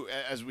you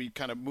as we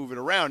kind of move it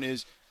around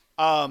is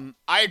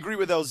I agree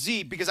with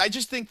LZ because I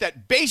just think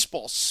that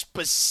baseball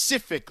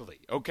specifically,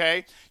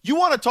 okay, you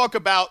want to talk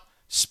about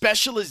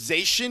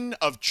specialization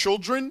of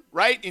children,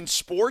 right, in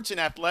sports and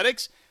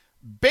athletics.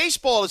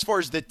 Baseball, as far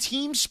as the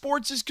team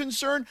sports is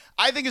concerned,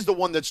 I think is the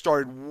one that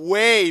started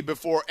way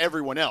before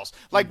everyone else.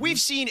 We've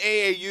seen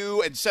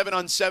AAU and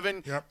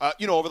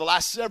 7-on-7, over the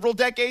last several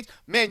decades.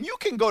 Man, you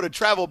can go to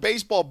travel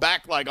baseball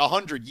back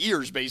 100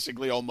 years,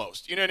 basically,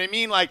 almost. You know what I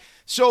mean?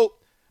 So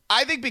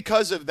I think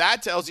because of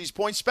that, to LZ's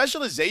point,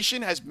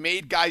 specialization has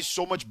made guys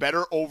so much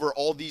better over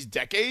all these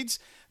decades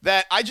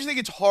that I just think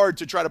it's hard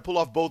to try to pull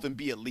off both and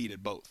be elite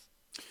at both.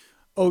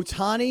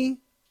 Ohtani,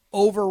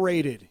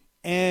 overrated.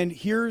 And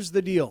here's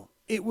the deal.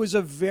 It was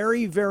a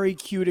very, very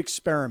cute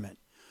experiment.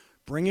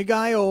 Bring a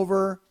guy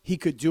over. He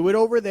could do it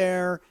over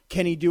there.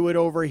 Can he do it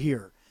over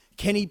here?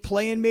 Can he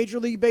play in Major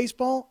League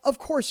Baseball? Of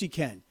course he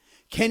can.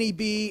 Can he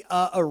be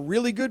a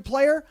really good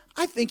player?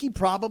 I think he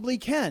probably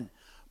can.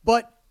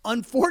 But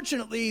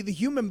unfortunately, the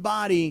human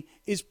body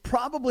is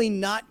probably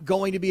not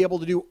going to be able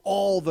to do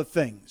all the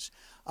things.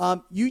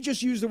 You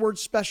just used the word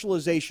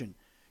specialization.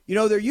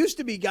 There used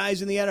to be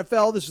guys in the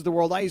NFL, this is the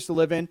world I used to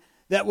live in,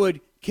 that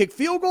would kick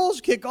field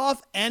goals, kick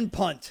off, and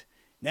punt.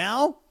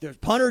 Now, there's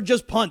punter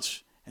just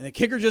punts, and the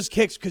kicker just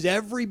kicks because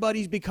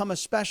everybody's become a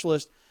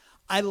specialist.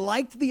 I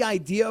liked the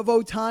idea of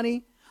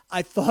Ohtani.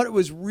 I thought it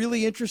was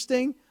really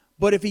interesting,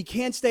 but if he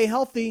can't stay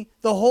healthy,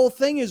 the whole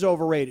thing is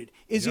overrated.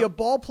 Is he a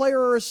ball player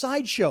or a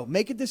sideshow?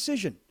 Make a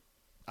decision.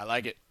 I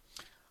like it.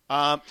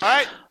 All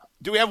right.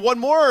 Do we have one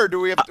more, or do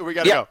we got to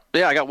go?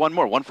 Yeah, I got one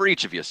more, one for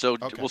each of you. So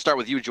we'll start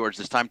with you, George,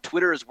 this time.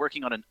 Twitter is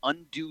working on an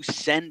undo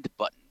send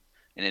button,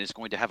 and it is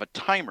going to have a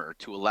timer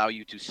to allow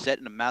you to set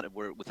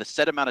with a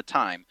set amount of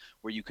time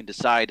where you can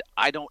decide,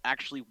 I don't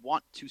actually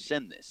want to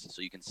send this.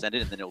 So you can send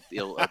it, and then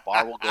a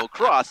bar will go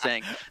across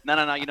saying,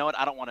 no, you know what?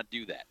 I don't want to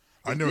do that.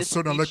 I know a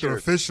certain elected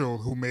official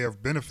who may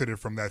have benefited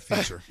from that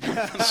feature.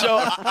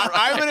 So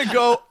I'm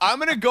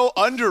gonna go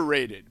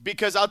underrated,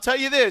 because I'll tell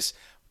you this.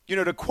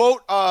 To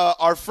quote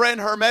our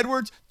friend Herm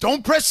Edwards,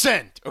 don't press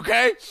send,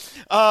 okay?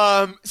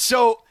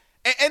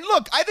 And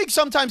look, I think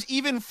sometimes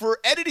even for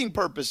editing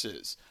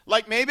purposes,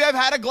 like maybe I've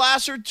had a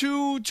glass or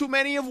too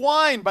many of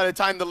wine by the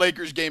time the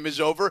Lakers game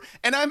is over,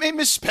 and I may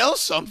misspell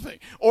something,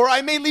 or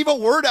I may leave a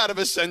word out of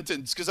a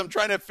sentence because I'm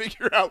trying to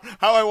figure out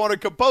how I want to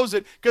compose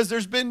it because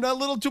there's been a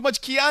little too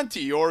much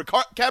Chianti or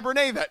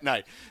Cabernet that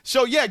night.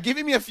 So, yeah,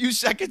 giving me a few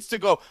seconds to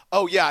go,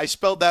 oh, yeah, I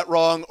spelled that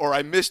wrong, or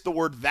I missed the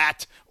word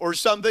that or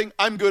something,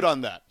 I'm good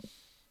on that.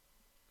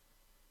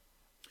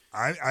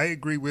 I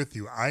agree with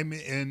you. I'm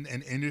in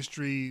an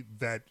industry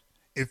that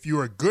if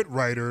you're a good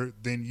writer,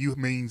 then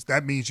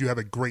that means you have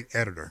a great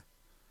editor.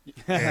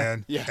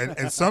 And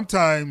and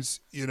sometimes,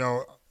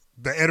 the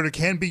editor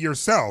can be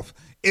yourself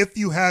if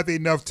you have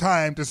enough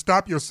time to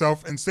stop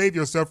yourself and save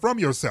yourself from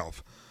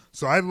yourself.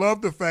 So I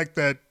love the fact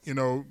that,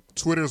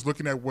 Twitter is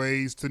looking at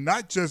ways to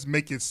not just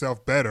make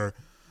itself better,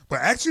 but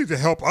actually to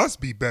help us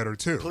be better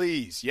too.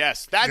 Please,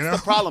 yes. That's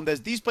the problem.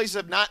 These places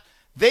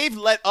they've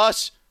let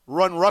us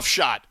run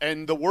roughshod,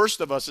 and the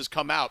worst of us has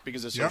come out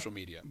because of social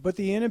media. But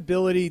the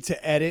inability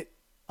to edit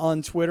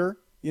on Twitter,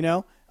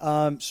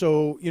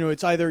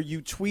 it's either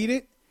you tweet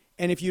it,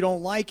 and if you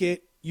don't like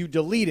it, you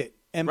delete it.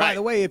 And by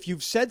the way, if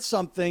you've said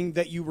something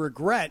that you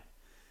regret,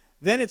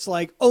 then it's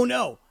like, oh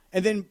no.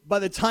 And then by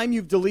the time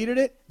you've deleted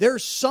it,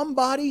 there's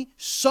somebody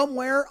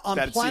somewhere on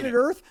planet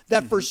Earth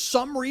that for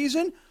some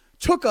reason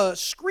took a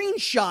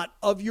screenshot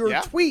of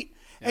your tweet.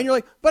 And you're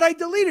like, but I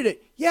deleted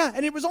it. Yeah,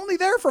 and it was only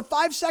there for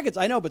 5 seconds.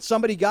 I know, but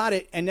somebody got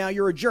it, and now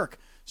you're a jerk.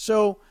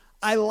 So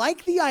I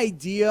like the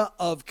idea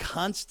of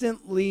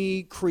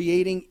constantly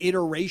creating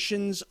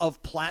iterations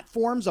of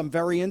platforms. I'm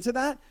very into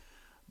that.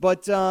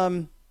 But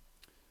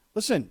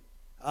listen,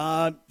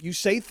 you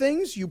say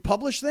things, you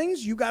publish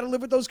things, you got to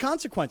live with those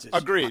consequences.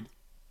 Agreed.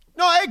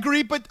 No, I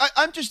agree, but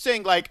I'm just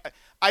saying,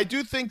 I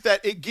do think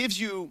that it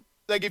gives you,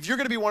 if you're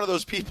going to be one of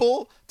those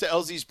people, to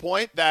LZ's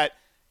point, that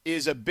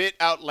is a bit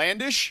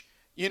outlandish,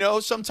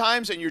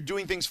 sometimes, and you're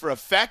doing things for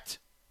effect,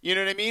 you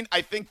know what I mean?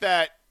 I think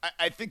that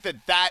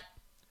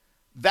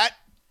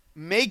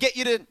may get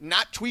you to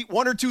not tweet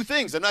one or two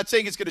things. I'm not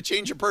saying it's going to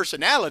change your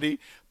personality,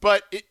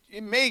 but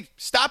it may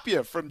stop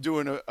you from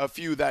doing a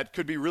few that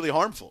could be really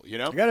harmful, I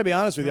got to be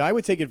honest with you. I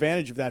would take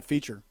advantage of that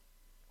feature.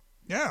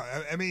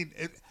 Yeah, I mean,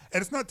 and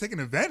it's not taking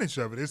advantage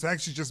of it. It's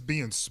actually just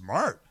being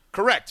smart.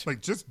 Correct.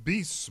 Just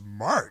be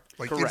smart.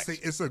 Correct.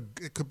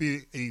 It could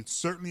be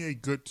certainly a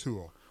good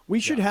tool. We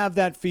should have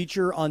that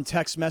feature on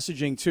text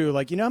messaging, too.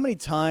 How many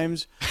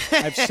times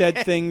I've said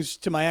things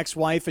to my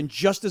ex-wife, and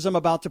just as I'm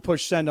about to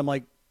push send, I'm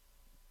like,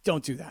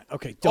 don't do that.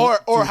 Okay, don't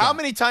Or how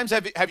many times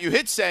have you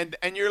hit send,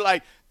 and you're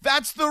like,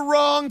 that's the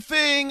wrong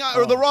thing,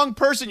 or the wrong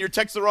person. You're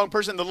texting the wrong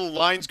person, the little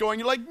line's going.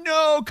 You're like,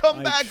 no,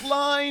 come back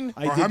line.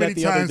 Or how many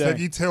times have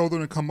you told them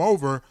to come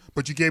over,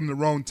 but you gave them the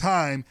wrong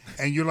time,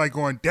 and you're like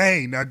going,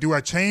 dang, now do I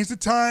change the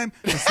time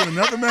and send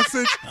another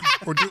message?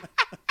 Or do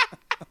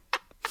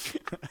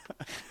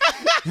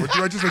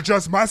I just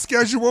adjust my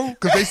schedule?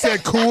 Because they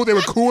said cool, they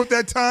were cool at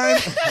that time.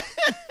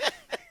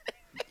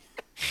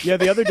 Yeah,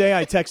 the other day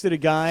I texted a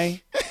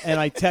guy, and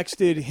I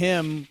texted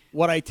him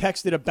what I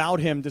texted about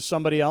him to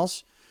somebody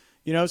else.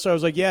 So I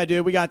was like, yeah,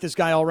 dude, we got this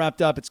guy all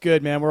wrapped up. It's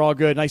good, man. We're all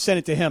good. And I sent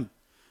it to him.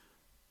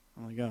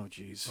 I'm like, oh,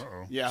 geez.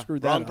 Yeah,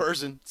 screwed that wrong up.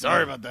 person.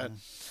 Sorry about that.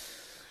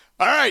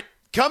 All right.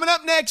 Coming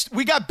up next,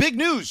 we got big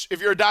news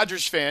if you're a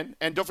Dodgers fan.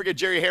 And don't forget,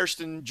 Jerry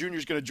Hairston Jr.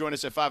 is going to join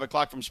us at 5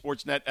 o'clock from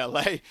Sportsnet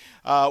LA.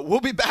 We'll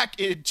be back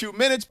in 2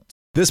 minutes.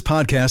 This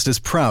podcast is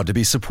proud to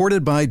be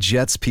supported by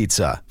Jets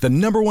Pizza, the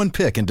 #1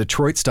 pick in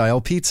Detroit-style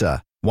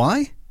pizza.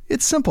 Why?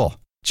 It's simple.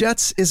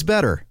 Jets is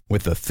better.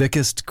 With the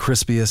thickest,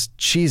 crispiest,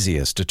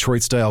 cheesiest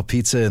Detroit-style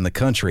pizza in the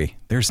country,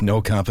 there's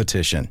no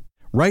competition.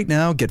 Right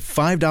now, get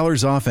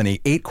 $5 off any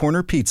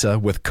 8-corner pizza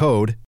with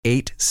code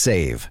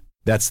 8SAVE.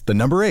 That's the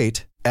number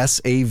 8,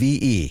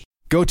 SAVE.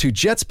 Go to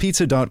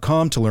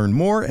jetspizza.com to learn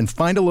more and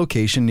find a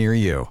location near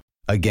you.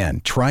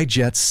 Again, try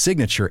Jet's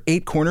signature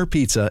 8-corner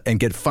pizza and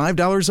get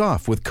 $5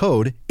 off with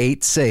code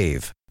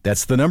 8SAVE.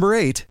 That's the number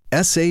 8,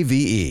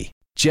 SAVE.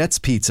 Jet's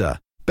Pizza.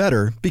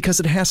 Better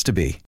because it has to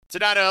be.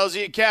 Sedano,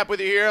 LZ, and Cap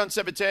with you here on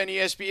 710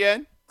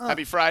 ESPN.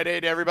 Happy Friday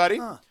to everybody.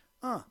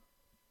 Our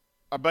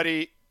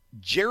buddy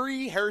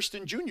Jerry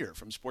Hairston Jr.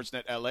 from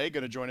Sportsnet LA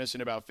going to join us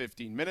in about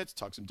 15 minutes,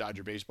 talk some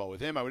Dodger baseball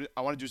with him. I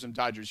want to do some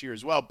Dodgers here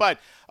as well. But,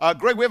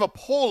 Greg, we have a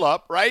poll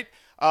up, right?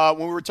 When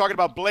we were talking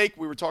about Blake,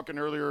 we were talking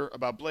earlier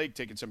about Blake,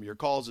 taking some of your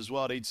calls as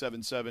well at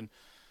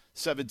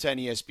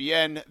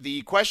 877-710-ESPN.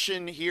 The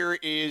question here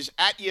is,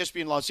 at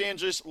ESPN Los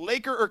Angeles,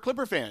 Laker or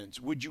Clipper fans,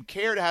 would you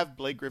care to have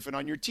Blake Griffin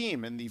on your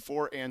team? And the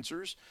 4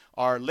 answers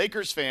are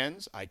Lakers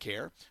fans, I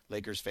care.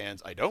 Lakers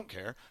fans, I don't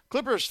care.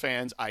 Clippers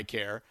fans, I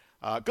care.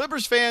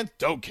 Clippers fans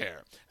don't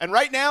care. And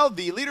right now,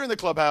 the leader in the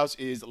clubhouse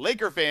is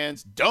Laker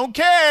fans don't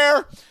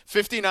care,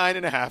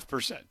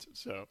 59.5%.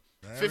 So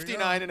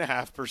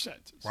 59.5%.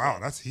 Wow,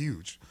 that's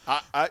huge.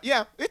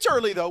 Yeah, it's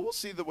early, though. We'll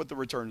see what the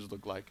returns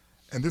look like.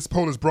 And this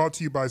poll is brought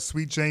to you by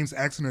Sweet James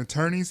Accident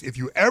Attorneys. If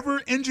you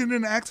ever injured in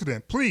an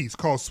accident, please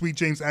call Sweet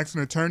James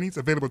Accident Attorneys,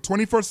 available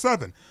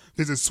 24/7.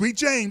 Visit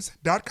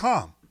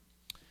sweetjames.com.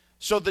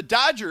 So the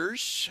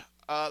Dodgers,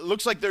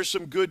 looks like there's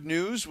some good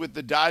news with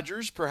the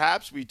Dodgers,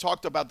 perhaps. We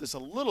talked about this a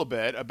little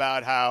bit,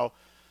 about how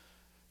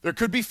there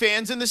could be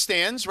fans in the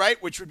stands, right,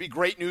 which would be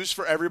great news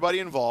for everybody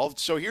involved.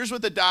 So here's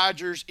what the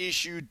Dodgers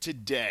issued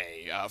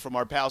today from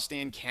our pal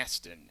Stan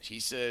Kasten. He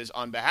says,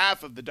 on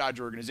behalf of the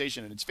Dodger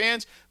organization and its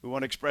fans, we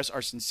want to express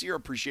our sincere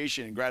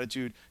appreciation and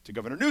gratitude to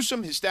Governor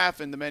Newsom, his staff,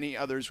 and the many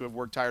others who have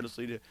worked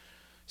tirelessly to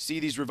see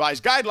these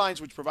revised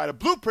guidelines, which provide a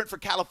blueprint for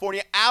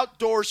California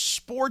outdoor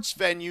sports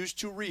venues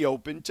to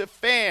reopen to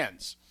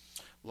fans.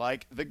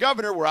 Like the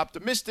governor, we're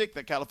optimistic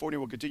that California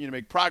will continue to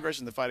make progress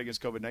in the fight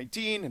against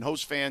COVID-19 and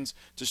host fans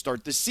to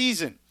start the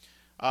season.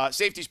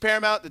 Safety is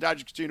paramount. The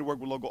Dodgers continue to work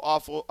with local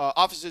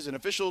offices and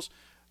officials,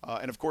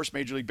 and, of course,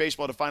 Major League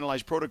Baseball to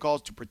finalize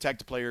protocols to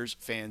protect players,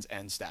 fans,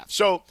 and staff.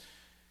 So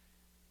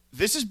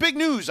this is big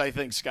news, I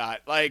think,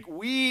 Scott. Like,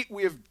 we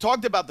have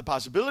talked about the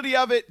possibility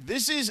of it.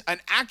 This is an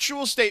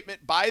actual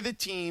statement by the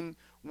team,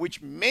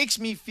 which makes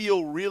me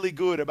feel really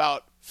good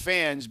about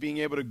fans being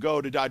able to go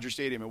to Dodger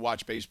Stadium and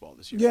watch baseball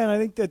this year. Yeah, and I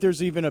think that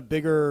there's even a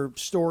bigger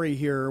story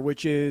here,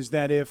 which is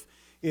that if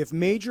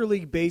Major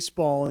League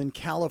Baseball in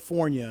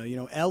California,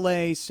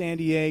 L.A., San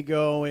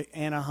Diego,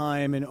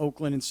 Anaheim, and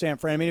Oakland and San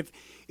Fran, I mean,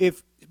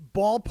 if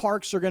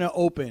ballparks are going to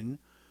open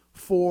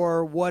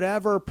for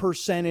whatever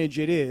percentage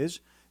it is,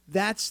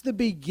 that's the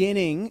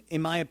beginning,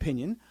 in my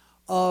opinion,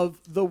 of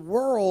the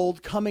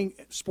world coming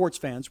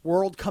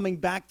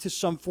back to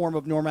some form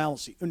of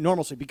normalcy.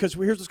 Because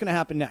here's what's going to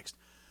happen next.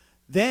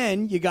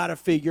 Then you got to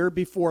figure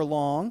before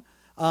long,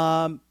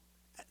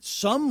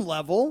 some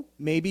level,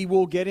 maybe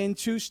we'll get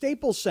into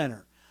Staples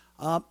Center.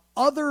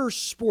 Other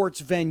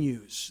sports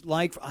venues,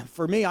 like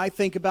for me, I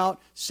think about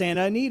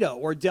Santa Anita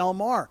or Del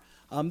Mar,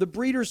 the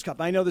Breeders'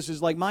 Cup. I know this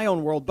is like my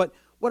own world, but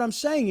what I'm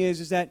saying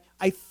is that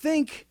I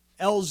think,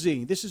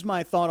 LZ, this is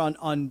my thought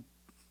on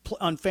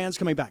fans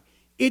coming back.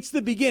 It's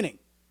the beginning.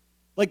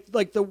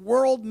 Like the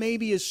world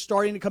maybe is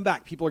starting to come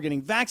back. People are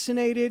getting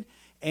vaccinated,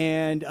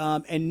 and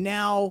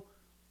now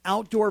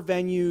outdoor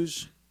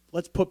venues,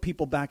 let's put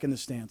people back in the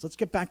stands. Let's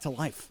get back to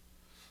life.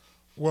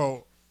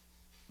 Well,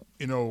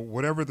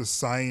 whatever the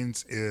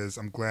science is,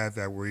 I'm glad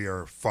that we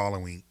are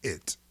following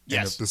it. Yes.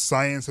 And if the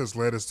science has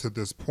led us to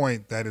this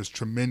point, that is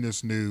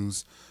tremendous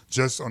news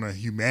just on a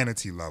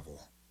humanity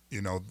level.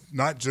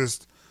 Not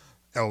just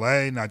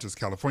LA, not just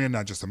California,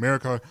 not just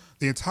America.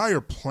 The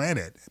entire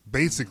planet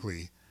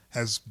basically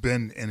has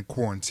been in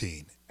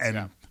quarantine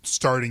and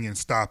starting and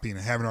stopping and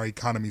having our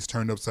economies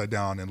turned upside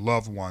down and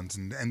loved ones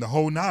and the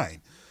whole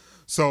nine.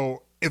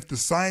 So if the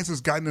science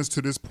has gotten us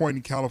to this point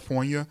in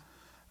California,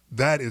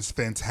 that is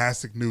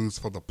fantastic news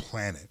for the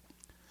planet.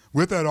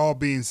 With that all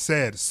being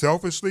said,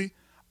 selfishly,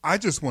 I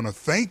just want to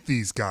thank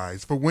these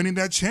guys for winning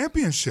that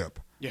championship.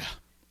 Yeah,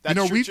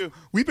 that's true too.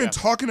 We've been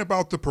talking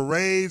about the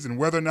parades and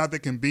whether or not they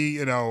can be,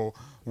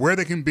 where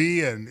they can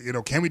be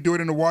and, can we do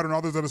it in the water and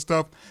all this other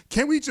stuff.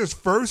 Can we just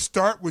first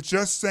start with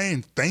just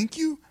saying thank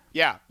you?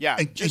 Yeah.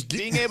 And just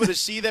being able to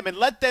see them and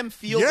let them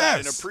feel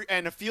that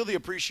and feel the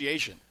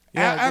appreciation.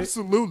 Yeah,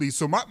 absolutely.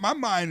 So my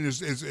mind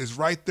is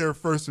right there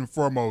first and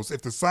foremost.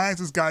 If the science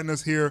has gotten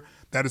us here,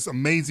 that is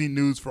amazing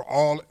news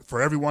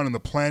for everyone on the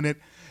planet.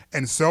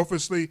 And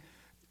selfishly,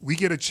 we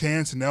get a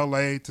chance in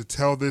LA to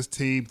tell this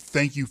team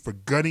thank you for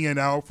gutting it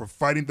out, for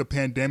fighting the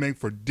pandemic,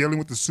 for dealing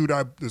with the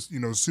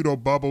pseudo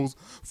bubbles,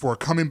 for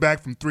coming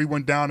back from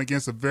 3-1 down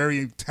against a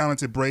very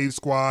talented Brave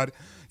squad.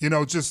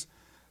 Just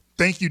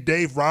thank you,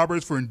 Dave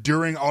Roberts, for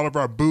enduring all of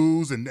our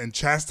boos and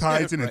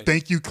chastising. Right. And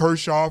thank you,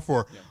 Kershaw,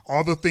 for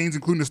all the things,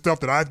 including the stuff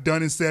that I've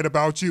done and said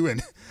about you.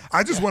 And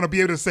I just want to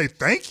be able to say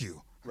thank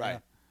you. Right.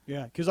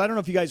 Yeah, because I don't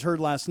know if you guys heard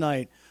last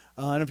night.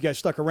 I don't know if you guys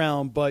stuck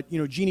around, but,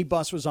 Jeannie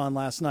Buss was on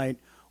last night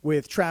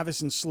with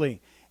Travis and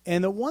Slee.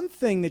 And the one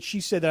thing that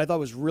she said that I thought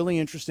was really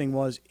interesting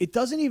was it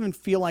doesn't even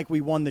feel like we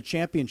won the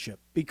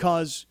championship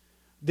because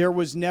there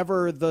was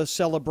never the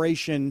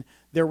celebration.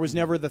 There was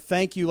never the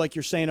thank you, like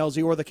you're saying,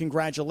 LZ, or the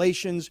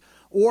congratulations,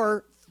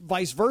 or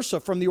vice versa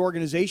from the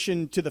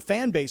organization to the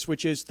fan base,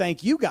 which is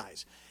thank you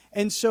guys.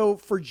 And so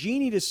for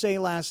Jeannie to say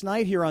last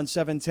night here on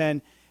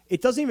 710,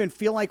 it doesn't even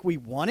feel like we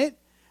won it.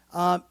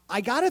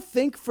 I got to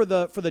think for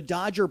the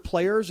Dodger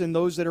players and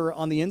those that are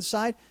on the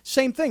inside,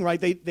 same thing, right?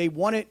 They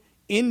won it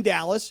in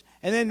Dallas,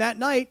 and then that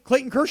night,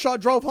 Clayton Kershaw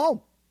drove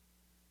home.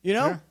 You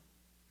know?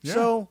 Yeah.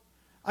 So,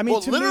 I mean,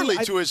 literally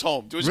to his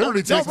home. To his home.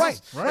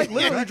 Right.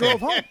 Literally drove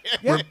home.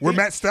 Yeah. Where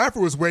Matt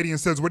Stafford was waiting and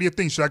says, "What do you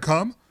think? Should I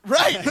come?"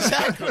 Right,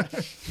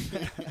 exactly.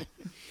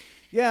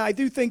 Yeah, I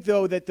do think,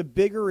 though, that the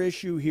bigger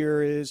issue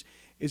here is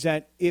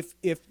that if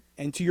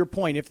and to your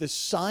point, if the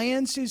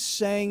science is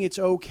saying it's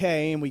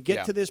okay and we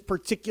get to this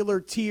particular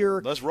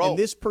tier let's roll. And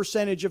this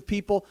percentage of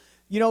people,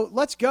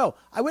 let's go.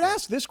 I would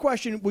ask this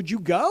question, would you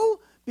go?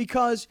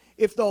 Because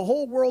if the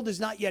whole world is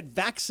not yet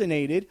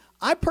vaccinated,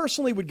 I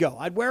personally would go.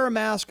 I'd wear a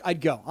mask. I'd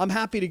go. I'm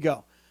happy to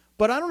go.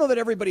 But I don't know that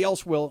everybody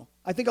else will.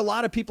 I think a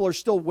lot of people are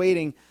still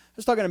waiting. I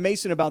was talking to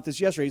Mason about this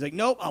yesterday. He's like,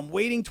 nope, I'm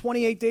waiting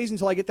 28 days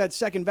until I get that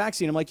second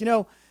vaccine. I'm like,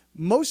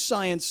 most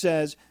science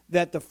says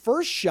that the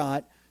first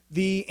shot,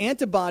 the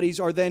antibodies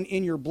are then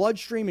in your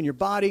bloodstream, in your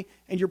body,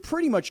 and you're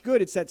pretty much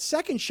good. It's that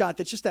second shot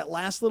that's just that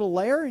last little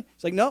layer.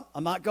 It's like, nope,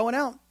 I'm not going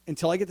out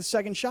until I get the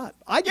second shot.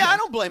 I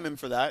don't blame him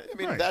for that. I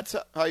mean, that's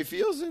how he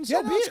feels, and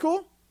so that's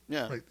cool.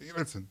 Yeah.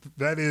 Listen,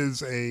 that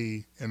is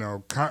a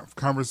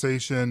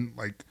conversation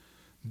like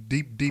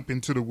deep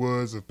into the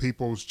woods of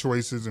people's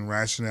choices and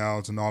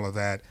rationales and all of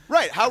that.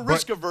 Right. How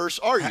risk averse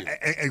are you?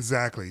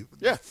 Exactly.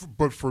 Yeah.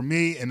 But for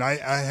me, and I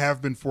have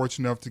been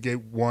fortunate enough to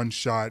get one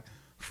shot.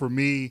 For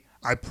me,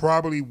 I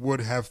probably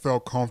would have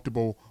felt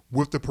comfortable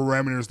with the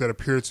parameters that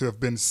appear to have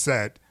been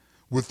set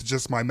with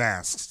just my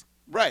masks.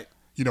 Right.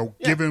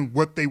 Given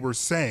what they were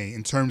saying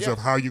in terms of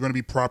how you're going to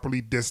be properly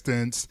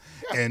distanced,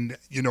 and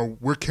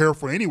we're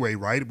careful anyway,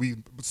 right?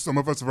 Some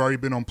of us have already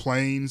been on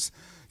planes,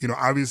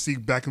 obviously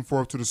back and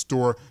forth to the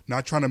store,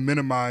 not trying to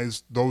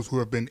minimize those who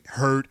have been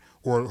hurt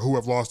or who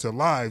have lost their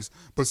lives,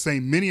 but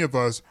saying many of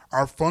us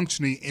are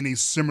functioning in a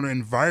similar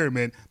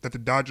environment that the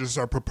Dodgers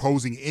are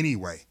proposing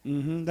anyway.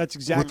 Mm-hmm. That's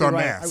exactly with our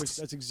right. masks.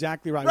 That's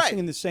exactly right. I was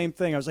thinking the same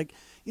thing. I was like,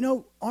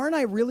 aren't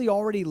I really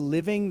already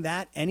living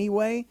that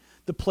anyway?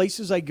 The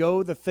places I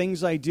go, the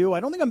things I do. I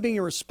don't think I'm being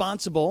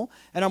irresponsible,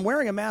 and I'm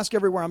wearing a mask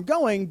everywhere I'm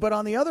going. But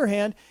on the other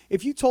hand,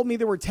 if you told me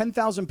there were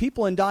 10,000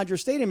 people in Dodger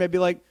Stadium, I'd be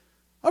like,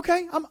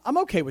 okay, I'm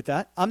okay with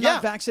that. I'm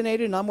not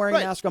vaccinated, and I'm wearing a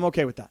mask. I'm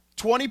okay with that.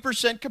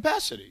 20%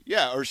 capacity,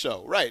 or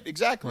so. Right,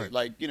 exactly. Right.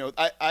 Like,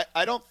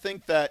 I don't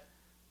think that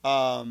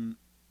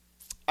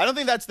I don't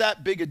think that's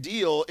that big a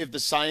deal if the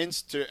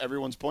science, to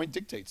everyone's point,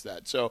 dictates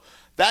that. So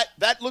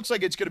that looks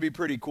like it's going to be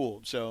pretty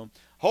cool. So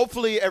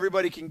hopefully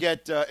everybody can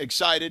get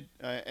excited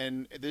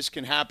and this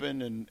can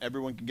happen and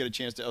everyone can get a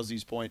chance, to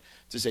LZ's point,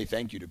 to say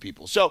thank you to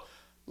people. So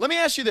let me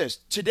ask you this.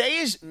 Today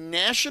is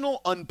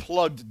National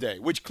Unplugged Day,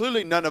 which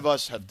clearly none of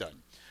us have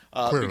done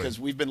because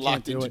we've been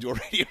locked in to do a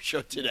radio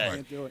show today.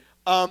 Can't do it.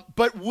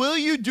 But will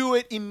you do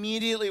it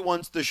immediately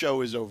once the show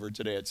is over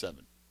today at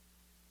 7?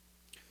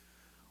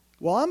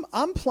 Well,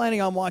 I'm planning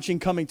on watching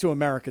Coming to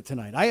America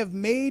tonight. I have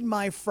made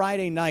my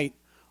Friday night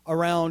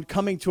around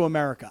Coming to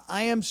America.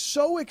 I am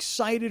so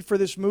excited for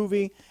this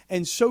movie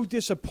and so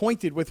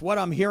disappointed with what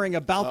I'm hearing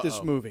about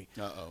this movie.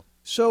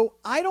 So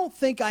I don't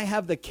think I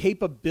have the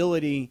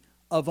capability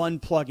of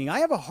unplugging. I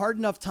have a hard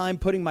enough time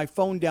putting my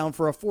phone down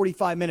for a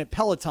 45-minute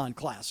Peloton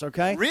class,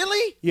 okay?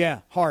 Really?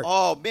 Yeah, hard.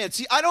 Oh, man.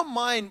 See, I don't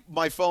mind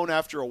my phone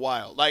after a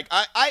while. Like,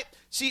 I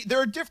see,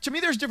 to me,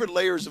 there's different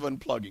layers of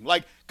unplugging.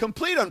 Like,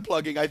 complete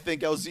unplugging, I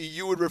think, LZ,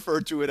 you would refer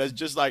to it as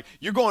just like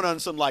you're going on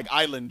some, like,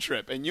 island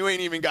trip and you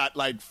ain't even got,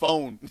 like,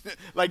 phone.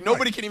 Like,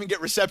 nobody can even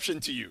get reception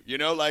to you, you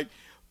know? Like,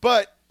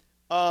 but,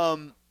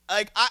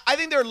 like, I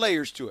think there are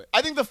layers to it.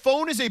 I think the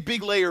phone is a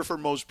big layer for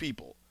most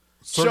people.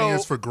 Certainly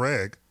is for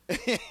Greg.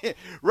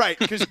 Right,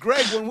 because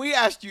Greg, when we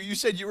asked you, you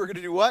said you were going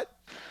to do what?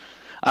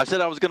 I said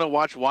I was going to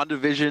watch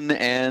WandaVision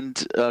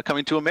and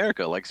Coming to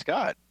America, like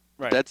Scott.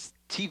 Right. That's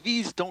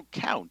TVs don't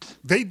count.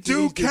 They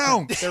do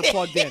count. They're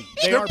plugged in.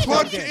 They're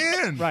plugged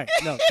in. Right.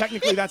 No,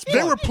 technically that's plugged.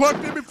 They were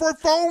plugged in before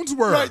phones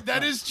were. Right,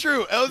 that is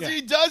true.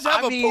 LZ does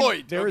have a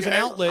point. There is an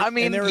outlet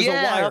and there is a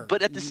wire.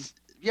 But at the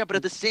but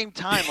at the same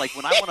time, like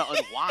when I want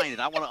to unwind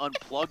and I want to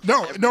unplug.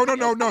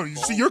 No. You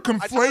see, you're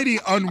conflating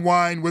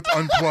unwind with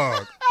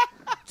unplug.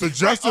 To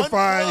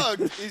justify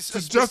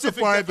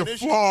the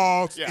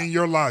flaws in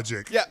your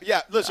logic.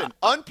 Yeah. Listen,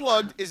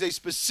 unplugged is a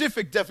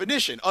specific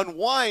definition.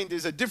 Unwind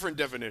is a different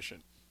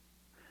definition.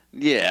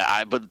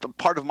 Yeah, but the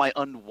part of my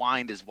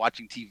unwind is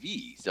watching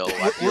TV. So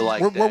I feel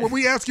like when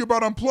we ask you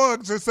about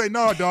unplugged, just say,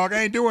 "No, dog,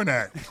 I ain't doing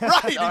that."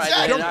 Right,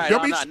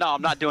 exactly.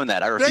 I'm not doing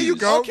that. I refuse. There you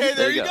go. Okay,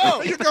 there you go.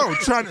 There you go.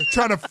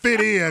 Trying to fit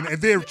in,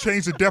 and then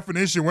change the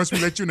definition once we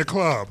let you in the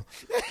club.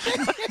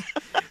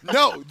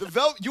 No,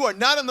 you are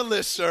not on the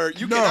list, sir.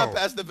 You cannot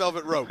pass the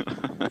velvet rope.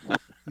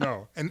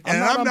 No, and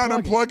I'm not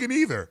unplugging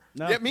either.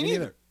 No, yeah, me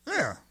neither.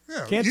 Yeah.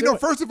 Can't do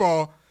it. First of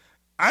all,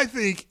 I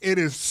think it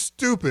is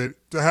stupid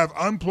to have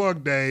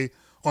Unplugged Day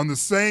on the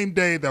same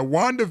day that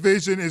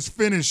WandaVision is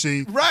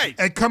finishing, right,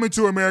 and Coming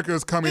to America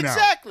is coming out.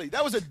 Exactly.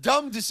 That was a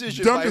dumb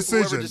decision. Whoever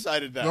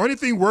decided that. The only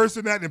thing worse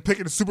than that than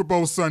picking the Super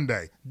Bowl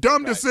Sunday.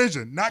 Dumb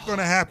decision. Not going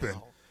to happen.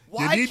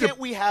 Why can't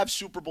we have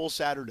Super Bowl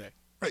Saturday?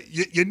 Right,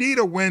 you need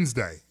a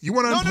Wednesday. You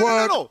want to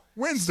unplug No.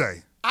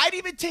 Wednesday. I'd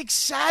even take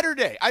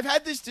Saturday. I've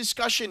had this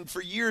discussion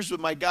for years with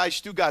my guy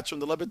Stugatz from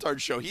the Levitard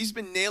Show. He's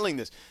been nailing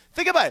this.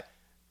 Think about it.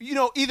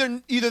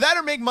 Either that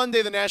or make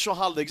Monday the national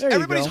holiday. Because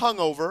everybody's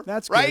hungover.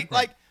 That's right. Good.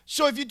 Like,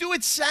 so if you do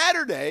it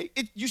Saturday,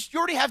 you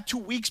already have 2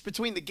 weeks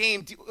between the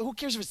game. Who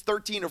cares if it's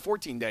 13 or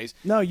 14 days?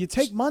 No, you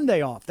take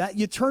Monday off.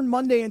 You turn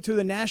Monday into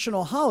the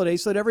national holiday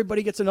so that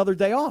everybody gets another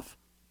day off.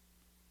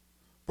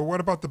 But what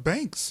about the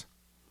banks?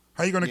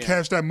 How are you going to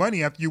cash that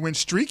money after you went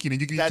streaking and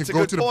you can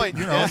go to point.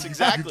 the Yes,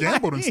 exactly. You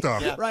gambled and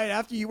stuff. Yeah. Right,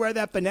 after you wear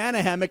that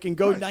banana hammock and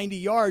go 90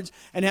 yards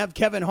and have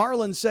Kevin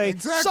Harlan say,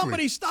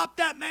 somebody stop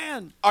that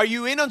man. Are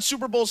you in on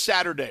Super Bowl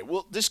Saturday?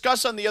 We'll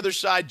discuss on the other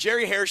side.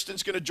 Jerry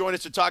Hairston's going to join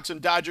us to talk some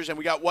Dodgers, and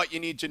we got what you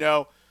need to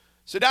know.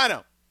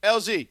 Sedano,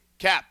 LZ,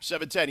 Cap,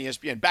 710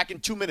 ESPN. Back in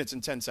 2 minutes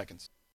and 10 seconds.